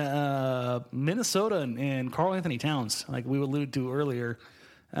than Minnesota and Karl Anthony Towns, like we alluded to earlier.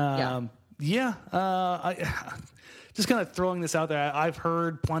 I just kind of throwing this out there. I've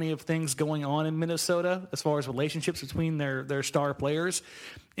heard plenty of things going on in Minnesota as far as relationships between their star players,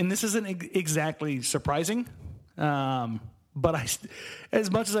 and this isn't exactly surprising. But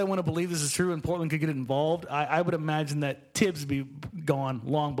as much as I want to believe this is true and Portland could get involved, I would imagine that Tibbs would be gone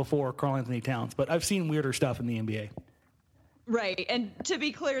long before Karl Anthony Towns. But I've seen weirder stuff in the NBA. Right. And to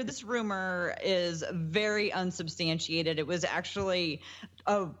be clear, this rumor is very unsubstantiated. It was actually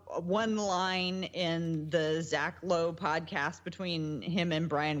one line in the Zach Lowe podcast between him and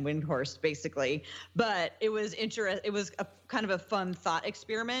Brian Windhorst, basically. But it was It was a kind of a fun thought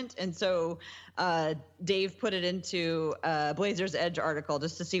experiment. And so Dave put it into Blazers Edge article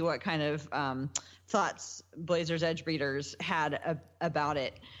just to see what kind of thoughts Blazers Edge readers had about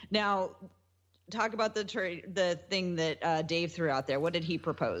it. Now, talk about the thing that Dave threw out there. What did he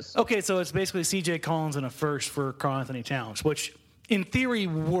propose? Okay, so it's basically C.J. Collins and a first for Karl Anthony Towns, which in theory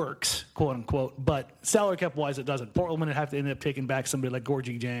works, quote unquote, but salary cap wise it doesn't. Portland would have to end up taking back somebody like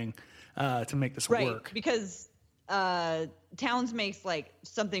Gorgie Jang to make this work. Right, because Towns makes like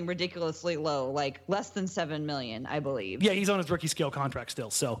something ridiculously low, like less than $7 million, I believe. Yeah, he's on his rookie scale contract still.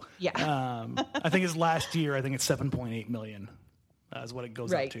 So yeah, I think his last year, I think it's $7.8 million is what it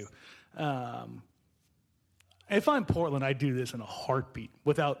goes up to. If I'm Portland, I do this in a heartbeat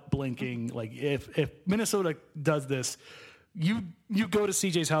without blinking. Like if Minnesota does this, you go to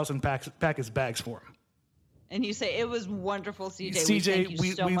CJ's house and pack his bags for him. And you say, it was wonderful, CJ. CJ,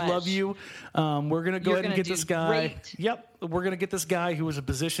 we love you. We're going to go ahead and get this guy. Great. Yep. We're going to get this guy who was a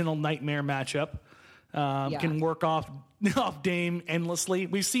positional nightmare matchup. Can work off Dame endlessly.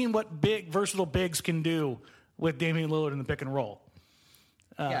 We've seen what versatile bigs can do with Damian Lillard in the pick and roll.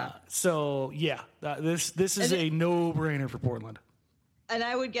 So this is a no-brainer for Portland. And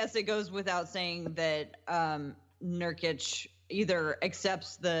I would guess it goes without saying that Nurkic either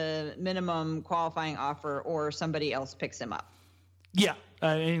accepts the minimum qualifying offer or somebody else picks him up. Yeah,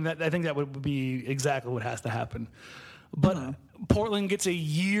 I mean, I think that would be exactly what has to happen. But Portland gets a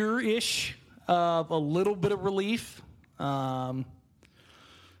year-ish of a little bit of relief. You're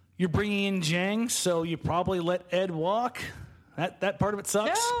bringing in Jang, so you probably let Ed walk. That part of it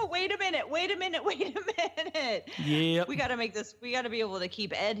sucks. No, wait a minute. Yep. We got to make this. We got to be able to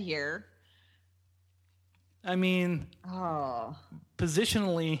keep Ed here. I mean,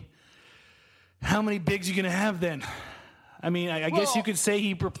 positionally, how many bigs are you going to have then? I mean, I guess you could say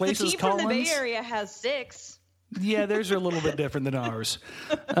he replaces Collins. The team from the Bay Area has 6. Yeah, theirs are a little bit different than ours.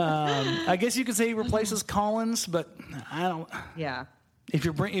 I guess you could say he replaces Collins, but I don't. Yeah. If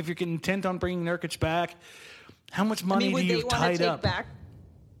you're intent on bringing Nurkic back, how much money do you have tied up?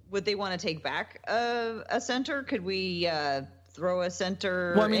 Would they want to take back a center? Could we throw a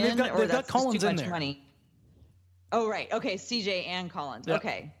center? Well, I mean, in, they've got Collins in there. Money? Oh, right. Okay, CJ and Collins. Yep.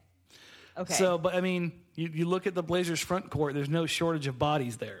 Okay. So, but I mean, you look at the Blazers front court. There's no shortage of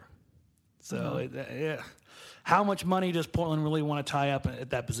bodies there. So, how much money does Portland really want to tie up at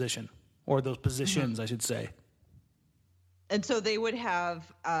that position, or those positions, I should say? And so they would have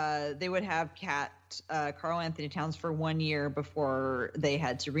Karl Anthony Towns for 1 year before they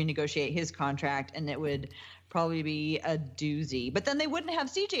had to renegotiate his contract, and it would probably be a doozy. But then they wouldn't have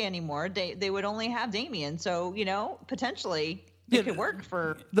CJ anymore. They would only have Damian. So, potentially it could work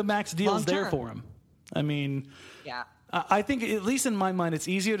for the max deal's there for him. I mean, I think, at least in my mind, it's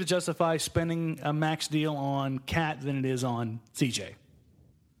easier to justify spending a max deal on Cat than it is on CJ.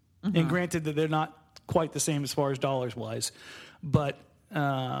 And granted that they're not quite the same as far as dollars wise, but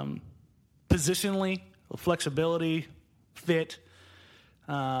positionally, flexibility, fit,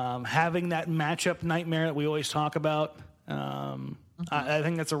 having that matchup nightmare that we always talk about. I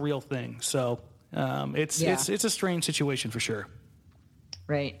think that's a real thing. So it's a strange situation for sure.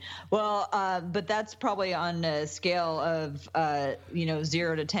 Right. Well, but that's probably on a scale of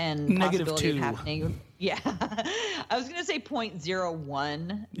 0 to 10 possibility of happening. Yeah, I was going to say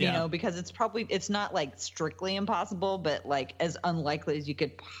 0.01. Because it's not like strictly impossible, but like as unlikely as you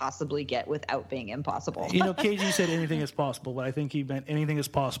could possibly get without being impossible. KG said anything is possible, but I think he meant anything is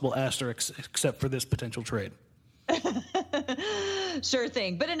possible except for this potential trade. Sure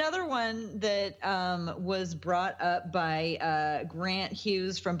thing. But another one that was brought up by Grant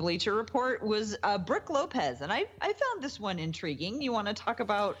Hughes from Bleacher Report was Brook Lopez. And I found this one intriguing. You want to talk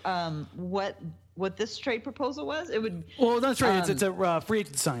about what this trade proposal was? Well, that's right. It's a free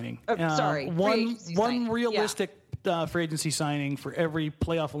agent signing. One realistic free agency signing for every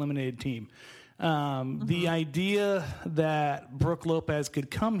playoff eliminated team. The idea that Brook Lopez could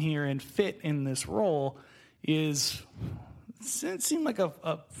come here and fit in this role it seemed like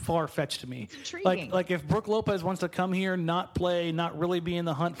a far-fetched to me. It's intriguing. Like if Brook Lopez wants to come here, not play, not really be in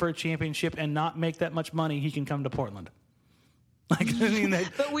the hunt for a championship, and not make that much money, he can come to Portland. But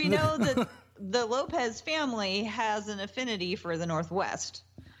we know that the Lopez family has an affinity for the Northwest.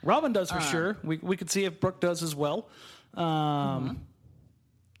 Robin does for sure. We could see if Brook does as well. Yeah,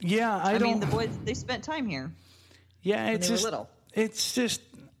 I mean the boys, they spent time here. Yeah, it's just little. It's just.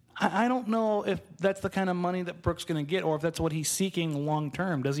 I don't know if that's the kind of money that Brook's going to get, or if that's what he's seeking long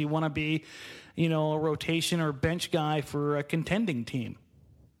term. Does he want to be, a rotation or bench guy for a contending team?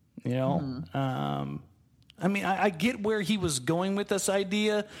 I mean, I get where he was going with this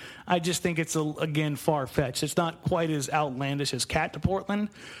idea. I just think it's again far fetched. It's not quite as outlandish as Cat to Portland,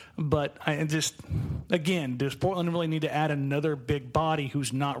 but does Portland really need to add another big body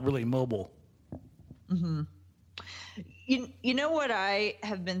who's not really mobile? Mm-hmm. You know what I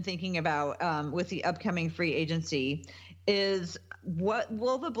have been thinking about with the upcoming free agency is what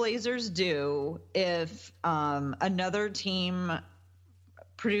will the Blazers do if another team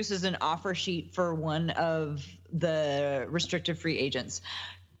produces an offer sheet for one of the restricted free agents?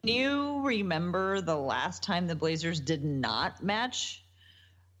 Can you remember the last time the Blazers did not match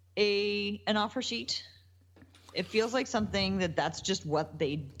an offer sheet? It feels like something that's just what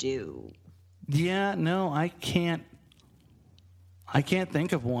they do. Yeah, no, I can't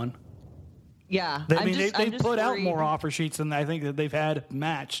think of one. Yeah. They put out more offer sheets than I think that they've had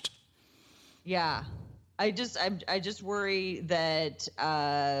matched. Yeah. I just worry that,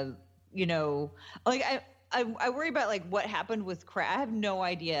 I worry about like what happened with Crab. I have no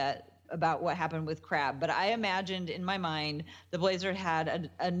idea about what happened with Crab, but I imagined in my mind the Blazers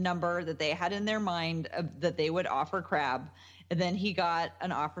had a number that they had in their mind that they would offer Crab. And then he got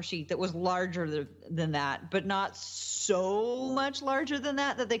an offer sheet that was larger than that, but not so much larger than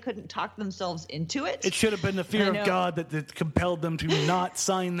that they couldn't talk themselves into it. It should have been the fear of God that compelled them to not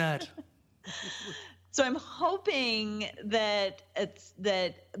sign that. So I'm hoping that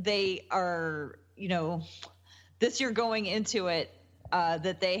they are, this year going into it,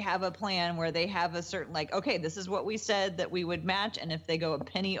 that they have a plan where they have a certain okay, this is what we said that we would match, and if they go a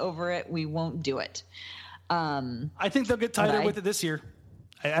penny over it, we won't do it. I think they'll get tighter with it this year.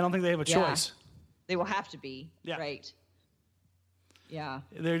 I don't think they have a choice. They will have to be. Yeah. Right. Yeah.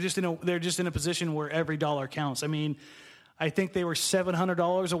 They're just in a position where every dollar counts. I mean, I think they were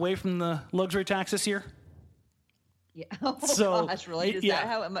 $700 away from the luxury tax this year. Yeah. Oh, so, gosh, really? Is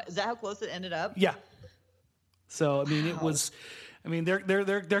that how close it ended up? Yeah. So I mean, it was. I mean,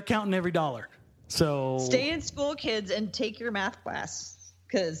 they're counting every dollar. So stay in school, kids, and take your math class.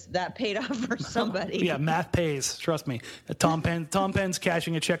 Because that paid off for somebody. Yeah, math pays. Trust me. Tom Penn's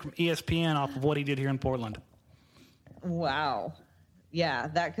cashing a check from ESPN off of what he did here in Portland. Wow. Yeah,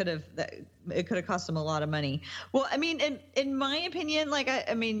 it could have cost him a lot of money. Well, I mean, in my opinion, like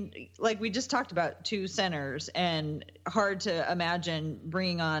we just talked about two centers, and hard to imagine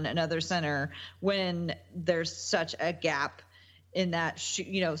bringing on another center when there's such a gap in that.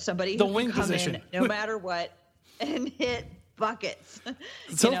 Somebody who can come in no matter what and hit buckets.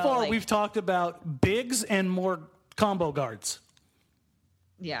 So far, we've talked about bigs and more combo guards.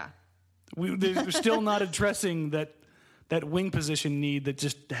 Yeah. They're still not addressing that wing position need that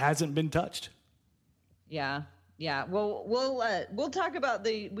just hasn't been touched. Yeah. Yeah. Well, we'll talk about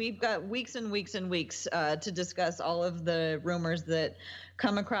we've got weeks and weeks and weeks to discuss all of the rumors that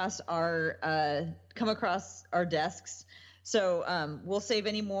come across our desks. So we'll save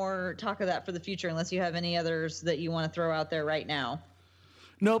any more talk of that for the future, unless you have any others that you want to throw out there right now.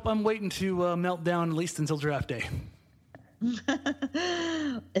 Nope, I'm waiting to melt down at least until draft day.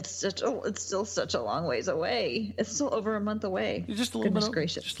 It's still such a long ways away. It's still over a month away. Just a little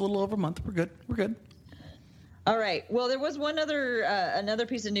just a little over a month. We're good. All right. Well, there was one other another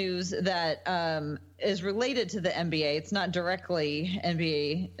piece of news that is related to the NBA. It's not directly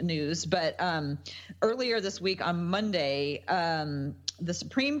NBA news, but earlier this week on Monday, the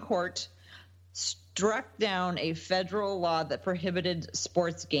Supreme Court struck down a federal law that prohibited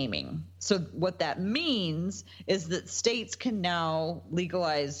sports gaming. So what that means is that states can now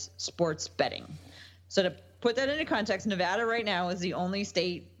legalize sports betting. So to put that into context, Nevada right now is the only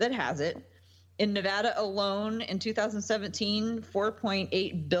state that has it. In Nevada alone, in 2017,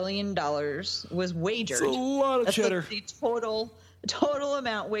 $4.8 billion was wagered. That's a lot of cheddar. The total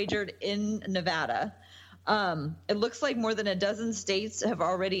amount wagered in Nevada. It looks like more than a dozen states have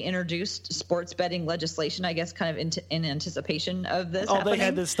already introduced sports betting legislation, I guess kind of in anticipation of this happening. They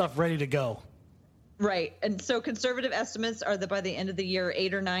had this stuff ready to go. Right. And so conservative estimates are that by the end of the year,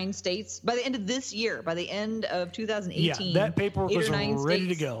 8 or 9 states, by the end of this year, by the end of 2018, that paperwork was ready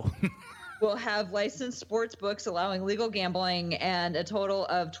to go. Will have licensed sports books allowing legal gambling, and a total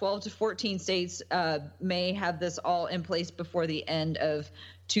of 12 to 14 states may have this all in place before the end of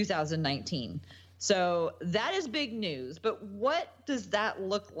 2019. So that is big news. But what does that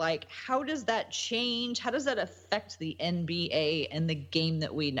look like? How does that change? How does that affect the NBA and the game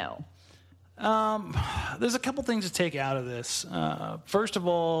that we know? There's a couple things to take out of this. First of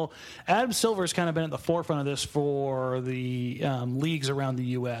all, Adam Silver has kind of been at the forefront of this for the leagues around the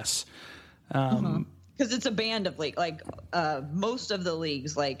U.S., because it's a band of league, like most of the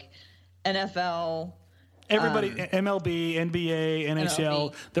leagues, like NFL, everybody, MLB, NBA,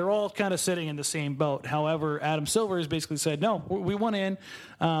 NHL, they're all kind of sitting in the same boat. However, Adam Silver has basically said, no, we want in,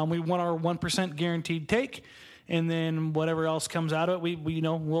 we want our 1% guaranteed take, and then whatever else comes out of it,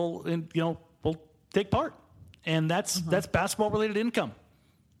 we'll take part, and that's basketball related income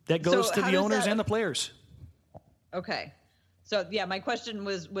that goes to the owners and the players. Okay. So, yeah, my question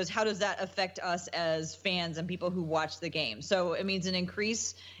was how does that affect us as fans and people who watch the game? So it means an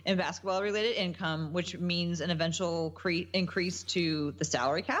increase in basketball-related income, which means an eventual increase to the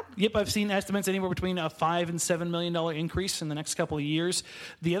salary cap? Yep, I've seen estimates anywhere between a $5 and $7 million increase in the next couple of years.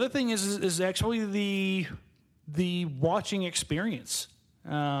 The other thing is actually the watching experience.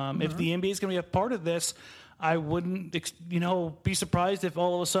 If the NBA is going to be a part of this, I wouldn't be surprised if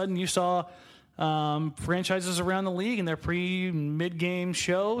all of a sudden you saw franchises around the league in their mid-game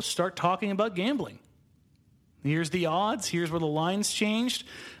show start talking about gambling. Here's the odds. Here's where the lines changed.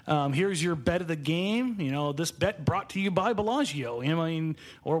 Here's your bet of the game. This bet brought to you by Bellagio.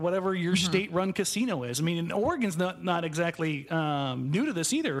 Or whatever your state-run casino is. And Oregon's not exactly new to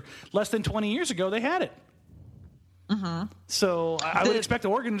this either. Less than 20 years ago, they had it. So I would expect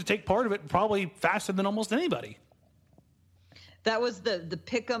Oregon to take part of it probably faster than almost anybody. That was the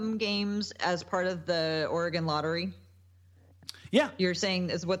Pick'em games as part of the Oregon lottery? Yeah. You're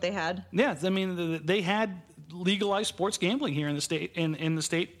saying is what they had? Yeah. They had legalized sports gambling here in the state. In the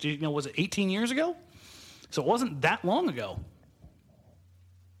state, was it 18 years ago? So it wasn't that long ago.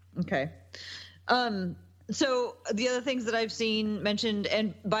 Okay. So the other things that I've seen mentioned,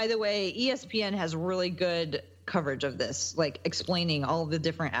 and by the way, ESPN has really good coverage of this, like explaining all of the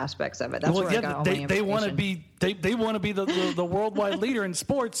different aspects of it. That's where I got all my information. They want to be the worldwide leader in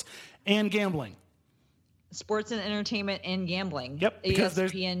sports and gambling. Sports and entertainment and gambling. Yep, because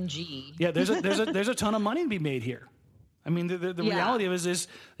ESPNG. There's a ton of money to be made here. The reality of it is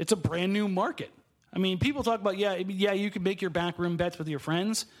it's a brand new market. People talk about you can make your backroom bets with your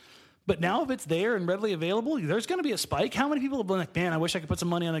friends, but now if it's there and readily available, there's going to be a spike. How many people have been like, man, I wish I could put some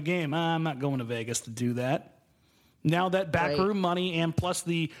money on a game. I'm not going to Vegas to do that. Now that backroom money and plus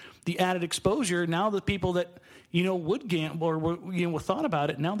the added exposure, now the people that would gamble or thought about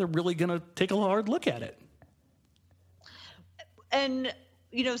it, now they're really going to take a hard look at it. And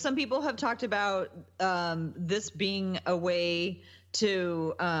some people have talked about this being a way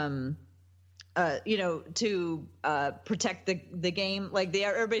to protect the game. Like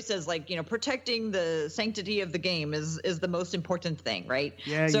everybody says, protecting the sanctity of the game is the most important thing, right?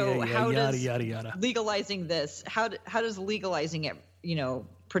 Yeah. So how does yada. legalizing this? How does legalizing it,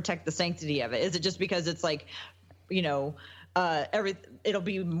 protect the sanctity of it? Is it just because it's it'll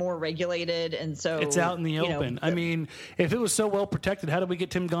be more regulated, and so it's out in the open? If it was so well protected, how did we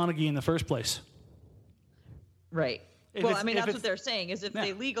get Tim Donaghy in the first place? Right. That's what they're saying is if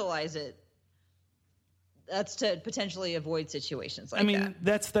they legalize it, that's to potentially avoid situations like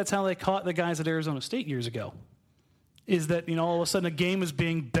that. That's how they caught the guys at Arizona State years ago. Is that, all of a sudden a game is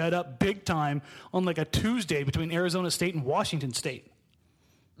being bet up big time on like a Tuesday between Arizona State and Washington State.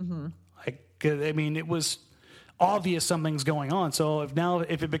 It was obvious something's going on. So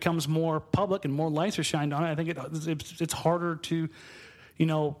if it becomes more public and more lights are shined on it, I think it's harder to,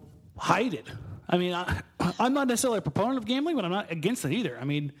 hide it. I mean, I'm not necessarily a proponent of gambling, but I'm not against it either. I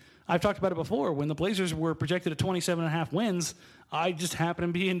mean, I've talked about it before. When the Blazers were projected at 27.5 wins, I just happened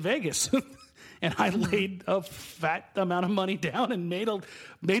to be in Vegas. And I laid a fat amount of money down and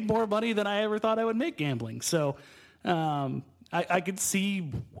made more money than I ever thought I would make gambling. So I could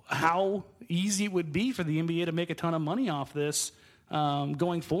see how easy it would be for the NBA to make a ton of money off this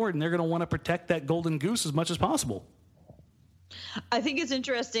going forward, and they're going to want to protect that golden goose as much as possible. I think it's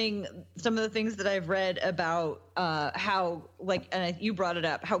interesting, some of the things that I've read about how, and you brought it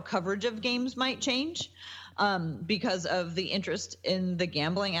up, how coverage of games might change because of the interest in the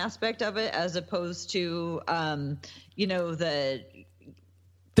gambling aspect of it, as opposed to, they're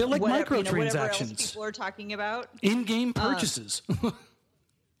like whatever microtransactions. Else people are talking about in-game purchases.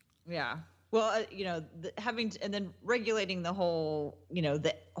 Yeah. Well, and then regulating the whole,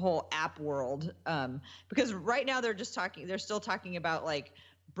 the whole app world, because right now they're still talking about like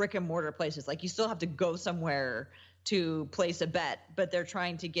brick and mortar places. Like you still have to go somewhere to place a bet, but they're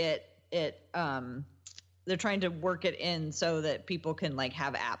trying to get it, they're trying to work it in so that people can like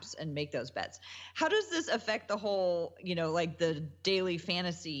have apps and make those bets. How does this affect the whole, like the daily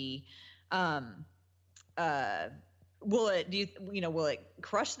fantasy, will it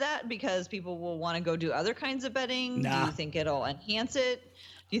crush that because people will want to go do other kinds of betting? Nah. Do you think it'll enhance it?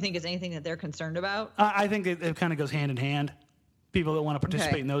 Do you think it's anything that they're concerned about? I think it kind of goes hand in hand. People that want to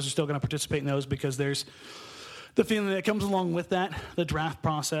participate in those are still going to participate in those because there's the feeling that comes along with that, the draft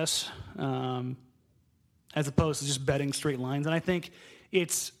process, as opposed to just betting straight lines. And I think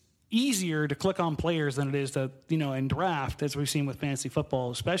it's easier to click on players than it is to, in draft, as we've seen with fantasy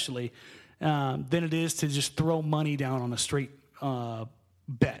football especially, than it is to just throw money down on a straight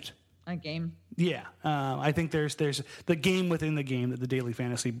bet. A game. Yeah. I think there's the game within the game that the daily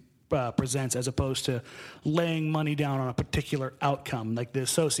fantasy presents, as opposed to laying money down on a particular outcome, like the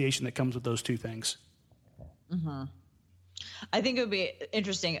association that comes with those two things. Mm-hmm. I think it would be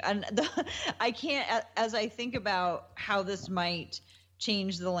interesting. And I can't, as I think about how this might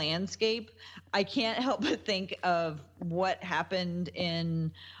change the landscape, I can't help but think of what happened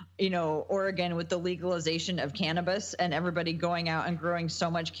in, Oregon with the legalization of cannabis and everybody going out and growing so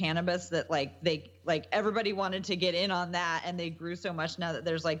much cannabis that everybody wanted to get in on that, and they grew so much now that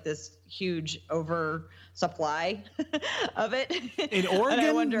there's like this huge oversupply of it. In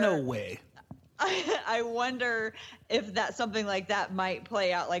Oregon, no way. I wonder if that something like that might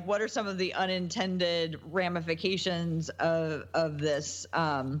play out. Like, what are some of the unintended ramifications of this?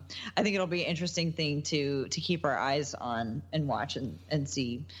 I think it'll be an interesting thing to keep our eyes on and watch and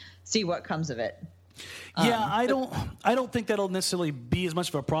see what comes of it. Yeah, I don't think that'll necessarily be as much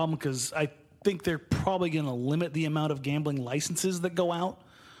of a problem, because I think they're probably going to limit the amount of gambling licenses that go out,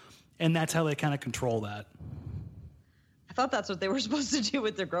 and that's how they kind of control that. I thought that's what they were supposed to do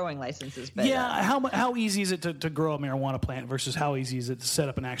with their growing licenses. But, yeah, how easy is it to grow a marijuana plant versus how easy is it to set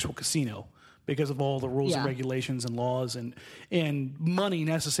up an actual casino, because of all the rules and regulations and laws and money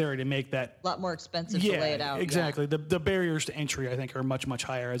necessary to make that a lot more expensive to lay it out. Exactly. Yeah. The barriers to entry, I think, are much, much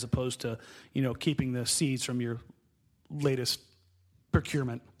higher, as opposed to, keeping the seeds from your latest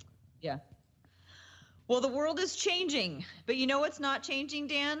procurement. Yeah. Well, the world is changing, but you know what's not changing,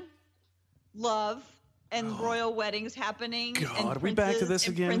 Dan? Love. And royal weddings happening. God, and are we back to this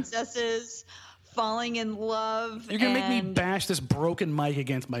again? Princesses falling in love. You're going to make me bash this broken mic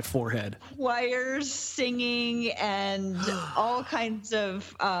against my forehead. Choirs singing and all kinds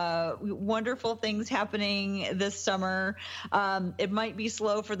of wonderful things happening this summer. It might be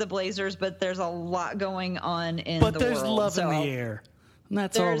slow for the Blazers, but there's a lot going on in the world. But there's love in the air. And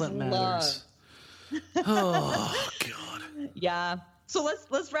that's all that matters. Oh, God. Yeah. So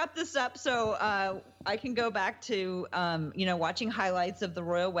let's wrap this up. So I can go back to watching highlights of the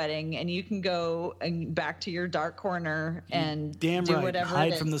royal wedding, and you can go back to your dark corner and do whatever.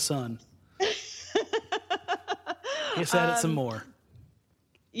 Hide from the sun. Just add it some more.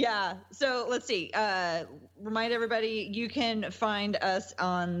 Yeah. So let's see. Remind everybody, you can find us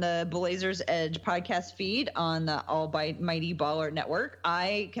on the Blazers Edge podcast feed on the Almighty Baller Network.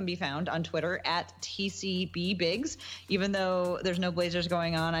 I can be found on Twitter at TCBBiggs. Even though there's no Blazers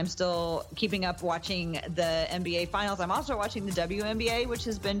going on, I'm still keeping up watching the NBA Finals. I'm also watching the WNBA, which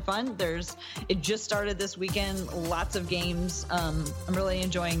has been fun. It just started this weekend. Lots of games. I'm really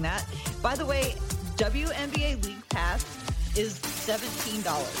enjoying that. By the way, WNBA League Pass is $17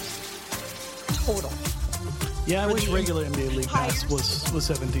 total. Yeah, I for wish the regular NBA League Pass entire was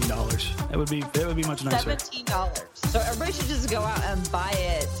 $17. That would be much nicer. $17. So everybody should just go out and buy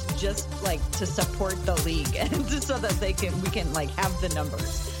it, just like to support the league, and just so that we can like have the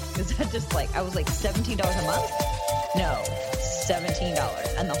numbers. Because that just like I was like $17 a month. No,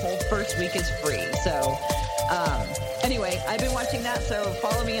 $17, and the whole first week is free. So. Anyway, I've been watching that, so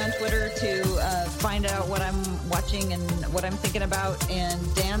follow me on Twitter to find out what I'm watching and what I'm thinking about. And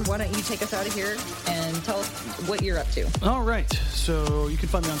Dan, why don't you take us out of here and tell us what you're up to? All right. So you can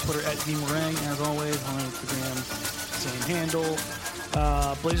find me on Twitter at @DMorang, as always. On Instagram, same handle.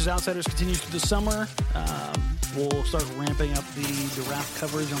 Blazers Outsiders continues through the summer. We'll start ramping up the draft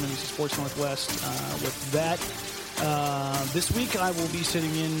coverage on NBC Sports Northwest with that. This week I will be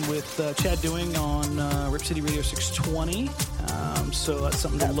sitting in with Chad Doing on Rip City Radio 620. So that's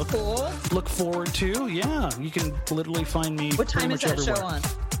something to look forward to. Yeah, you can literally find me. What time is that everywhere. show on?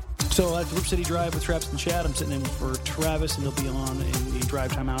 So at the Rip City Drive with Travis and Chad, I'm sitting in for Travis, and he'll be on in the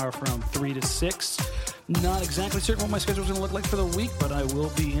drive time hour from 3 to 6. Not exactly certain what my schedule is going to look like for the week, but I will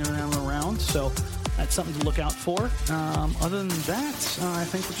be in and out and around. So that's something to look out for. Other than that, I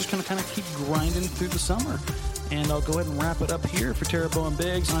think we're just going to kind of keep grinding through the summer. And I'll go ahead and wrap it up here. For Tara Bowen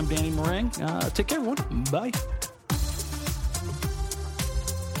Biggs, I'm Danny Morang. Take care, everyone. Bye.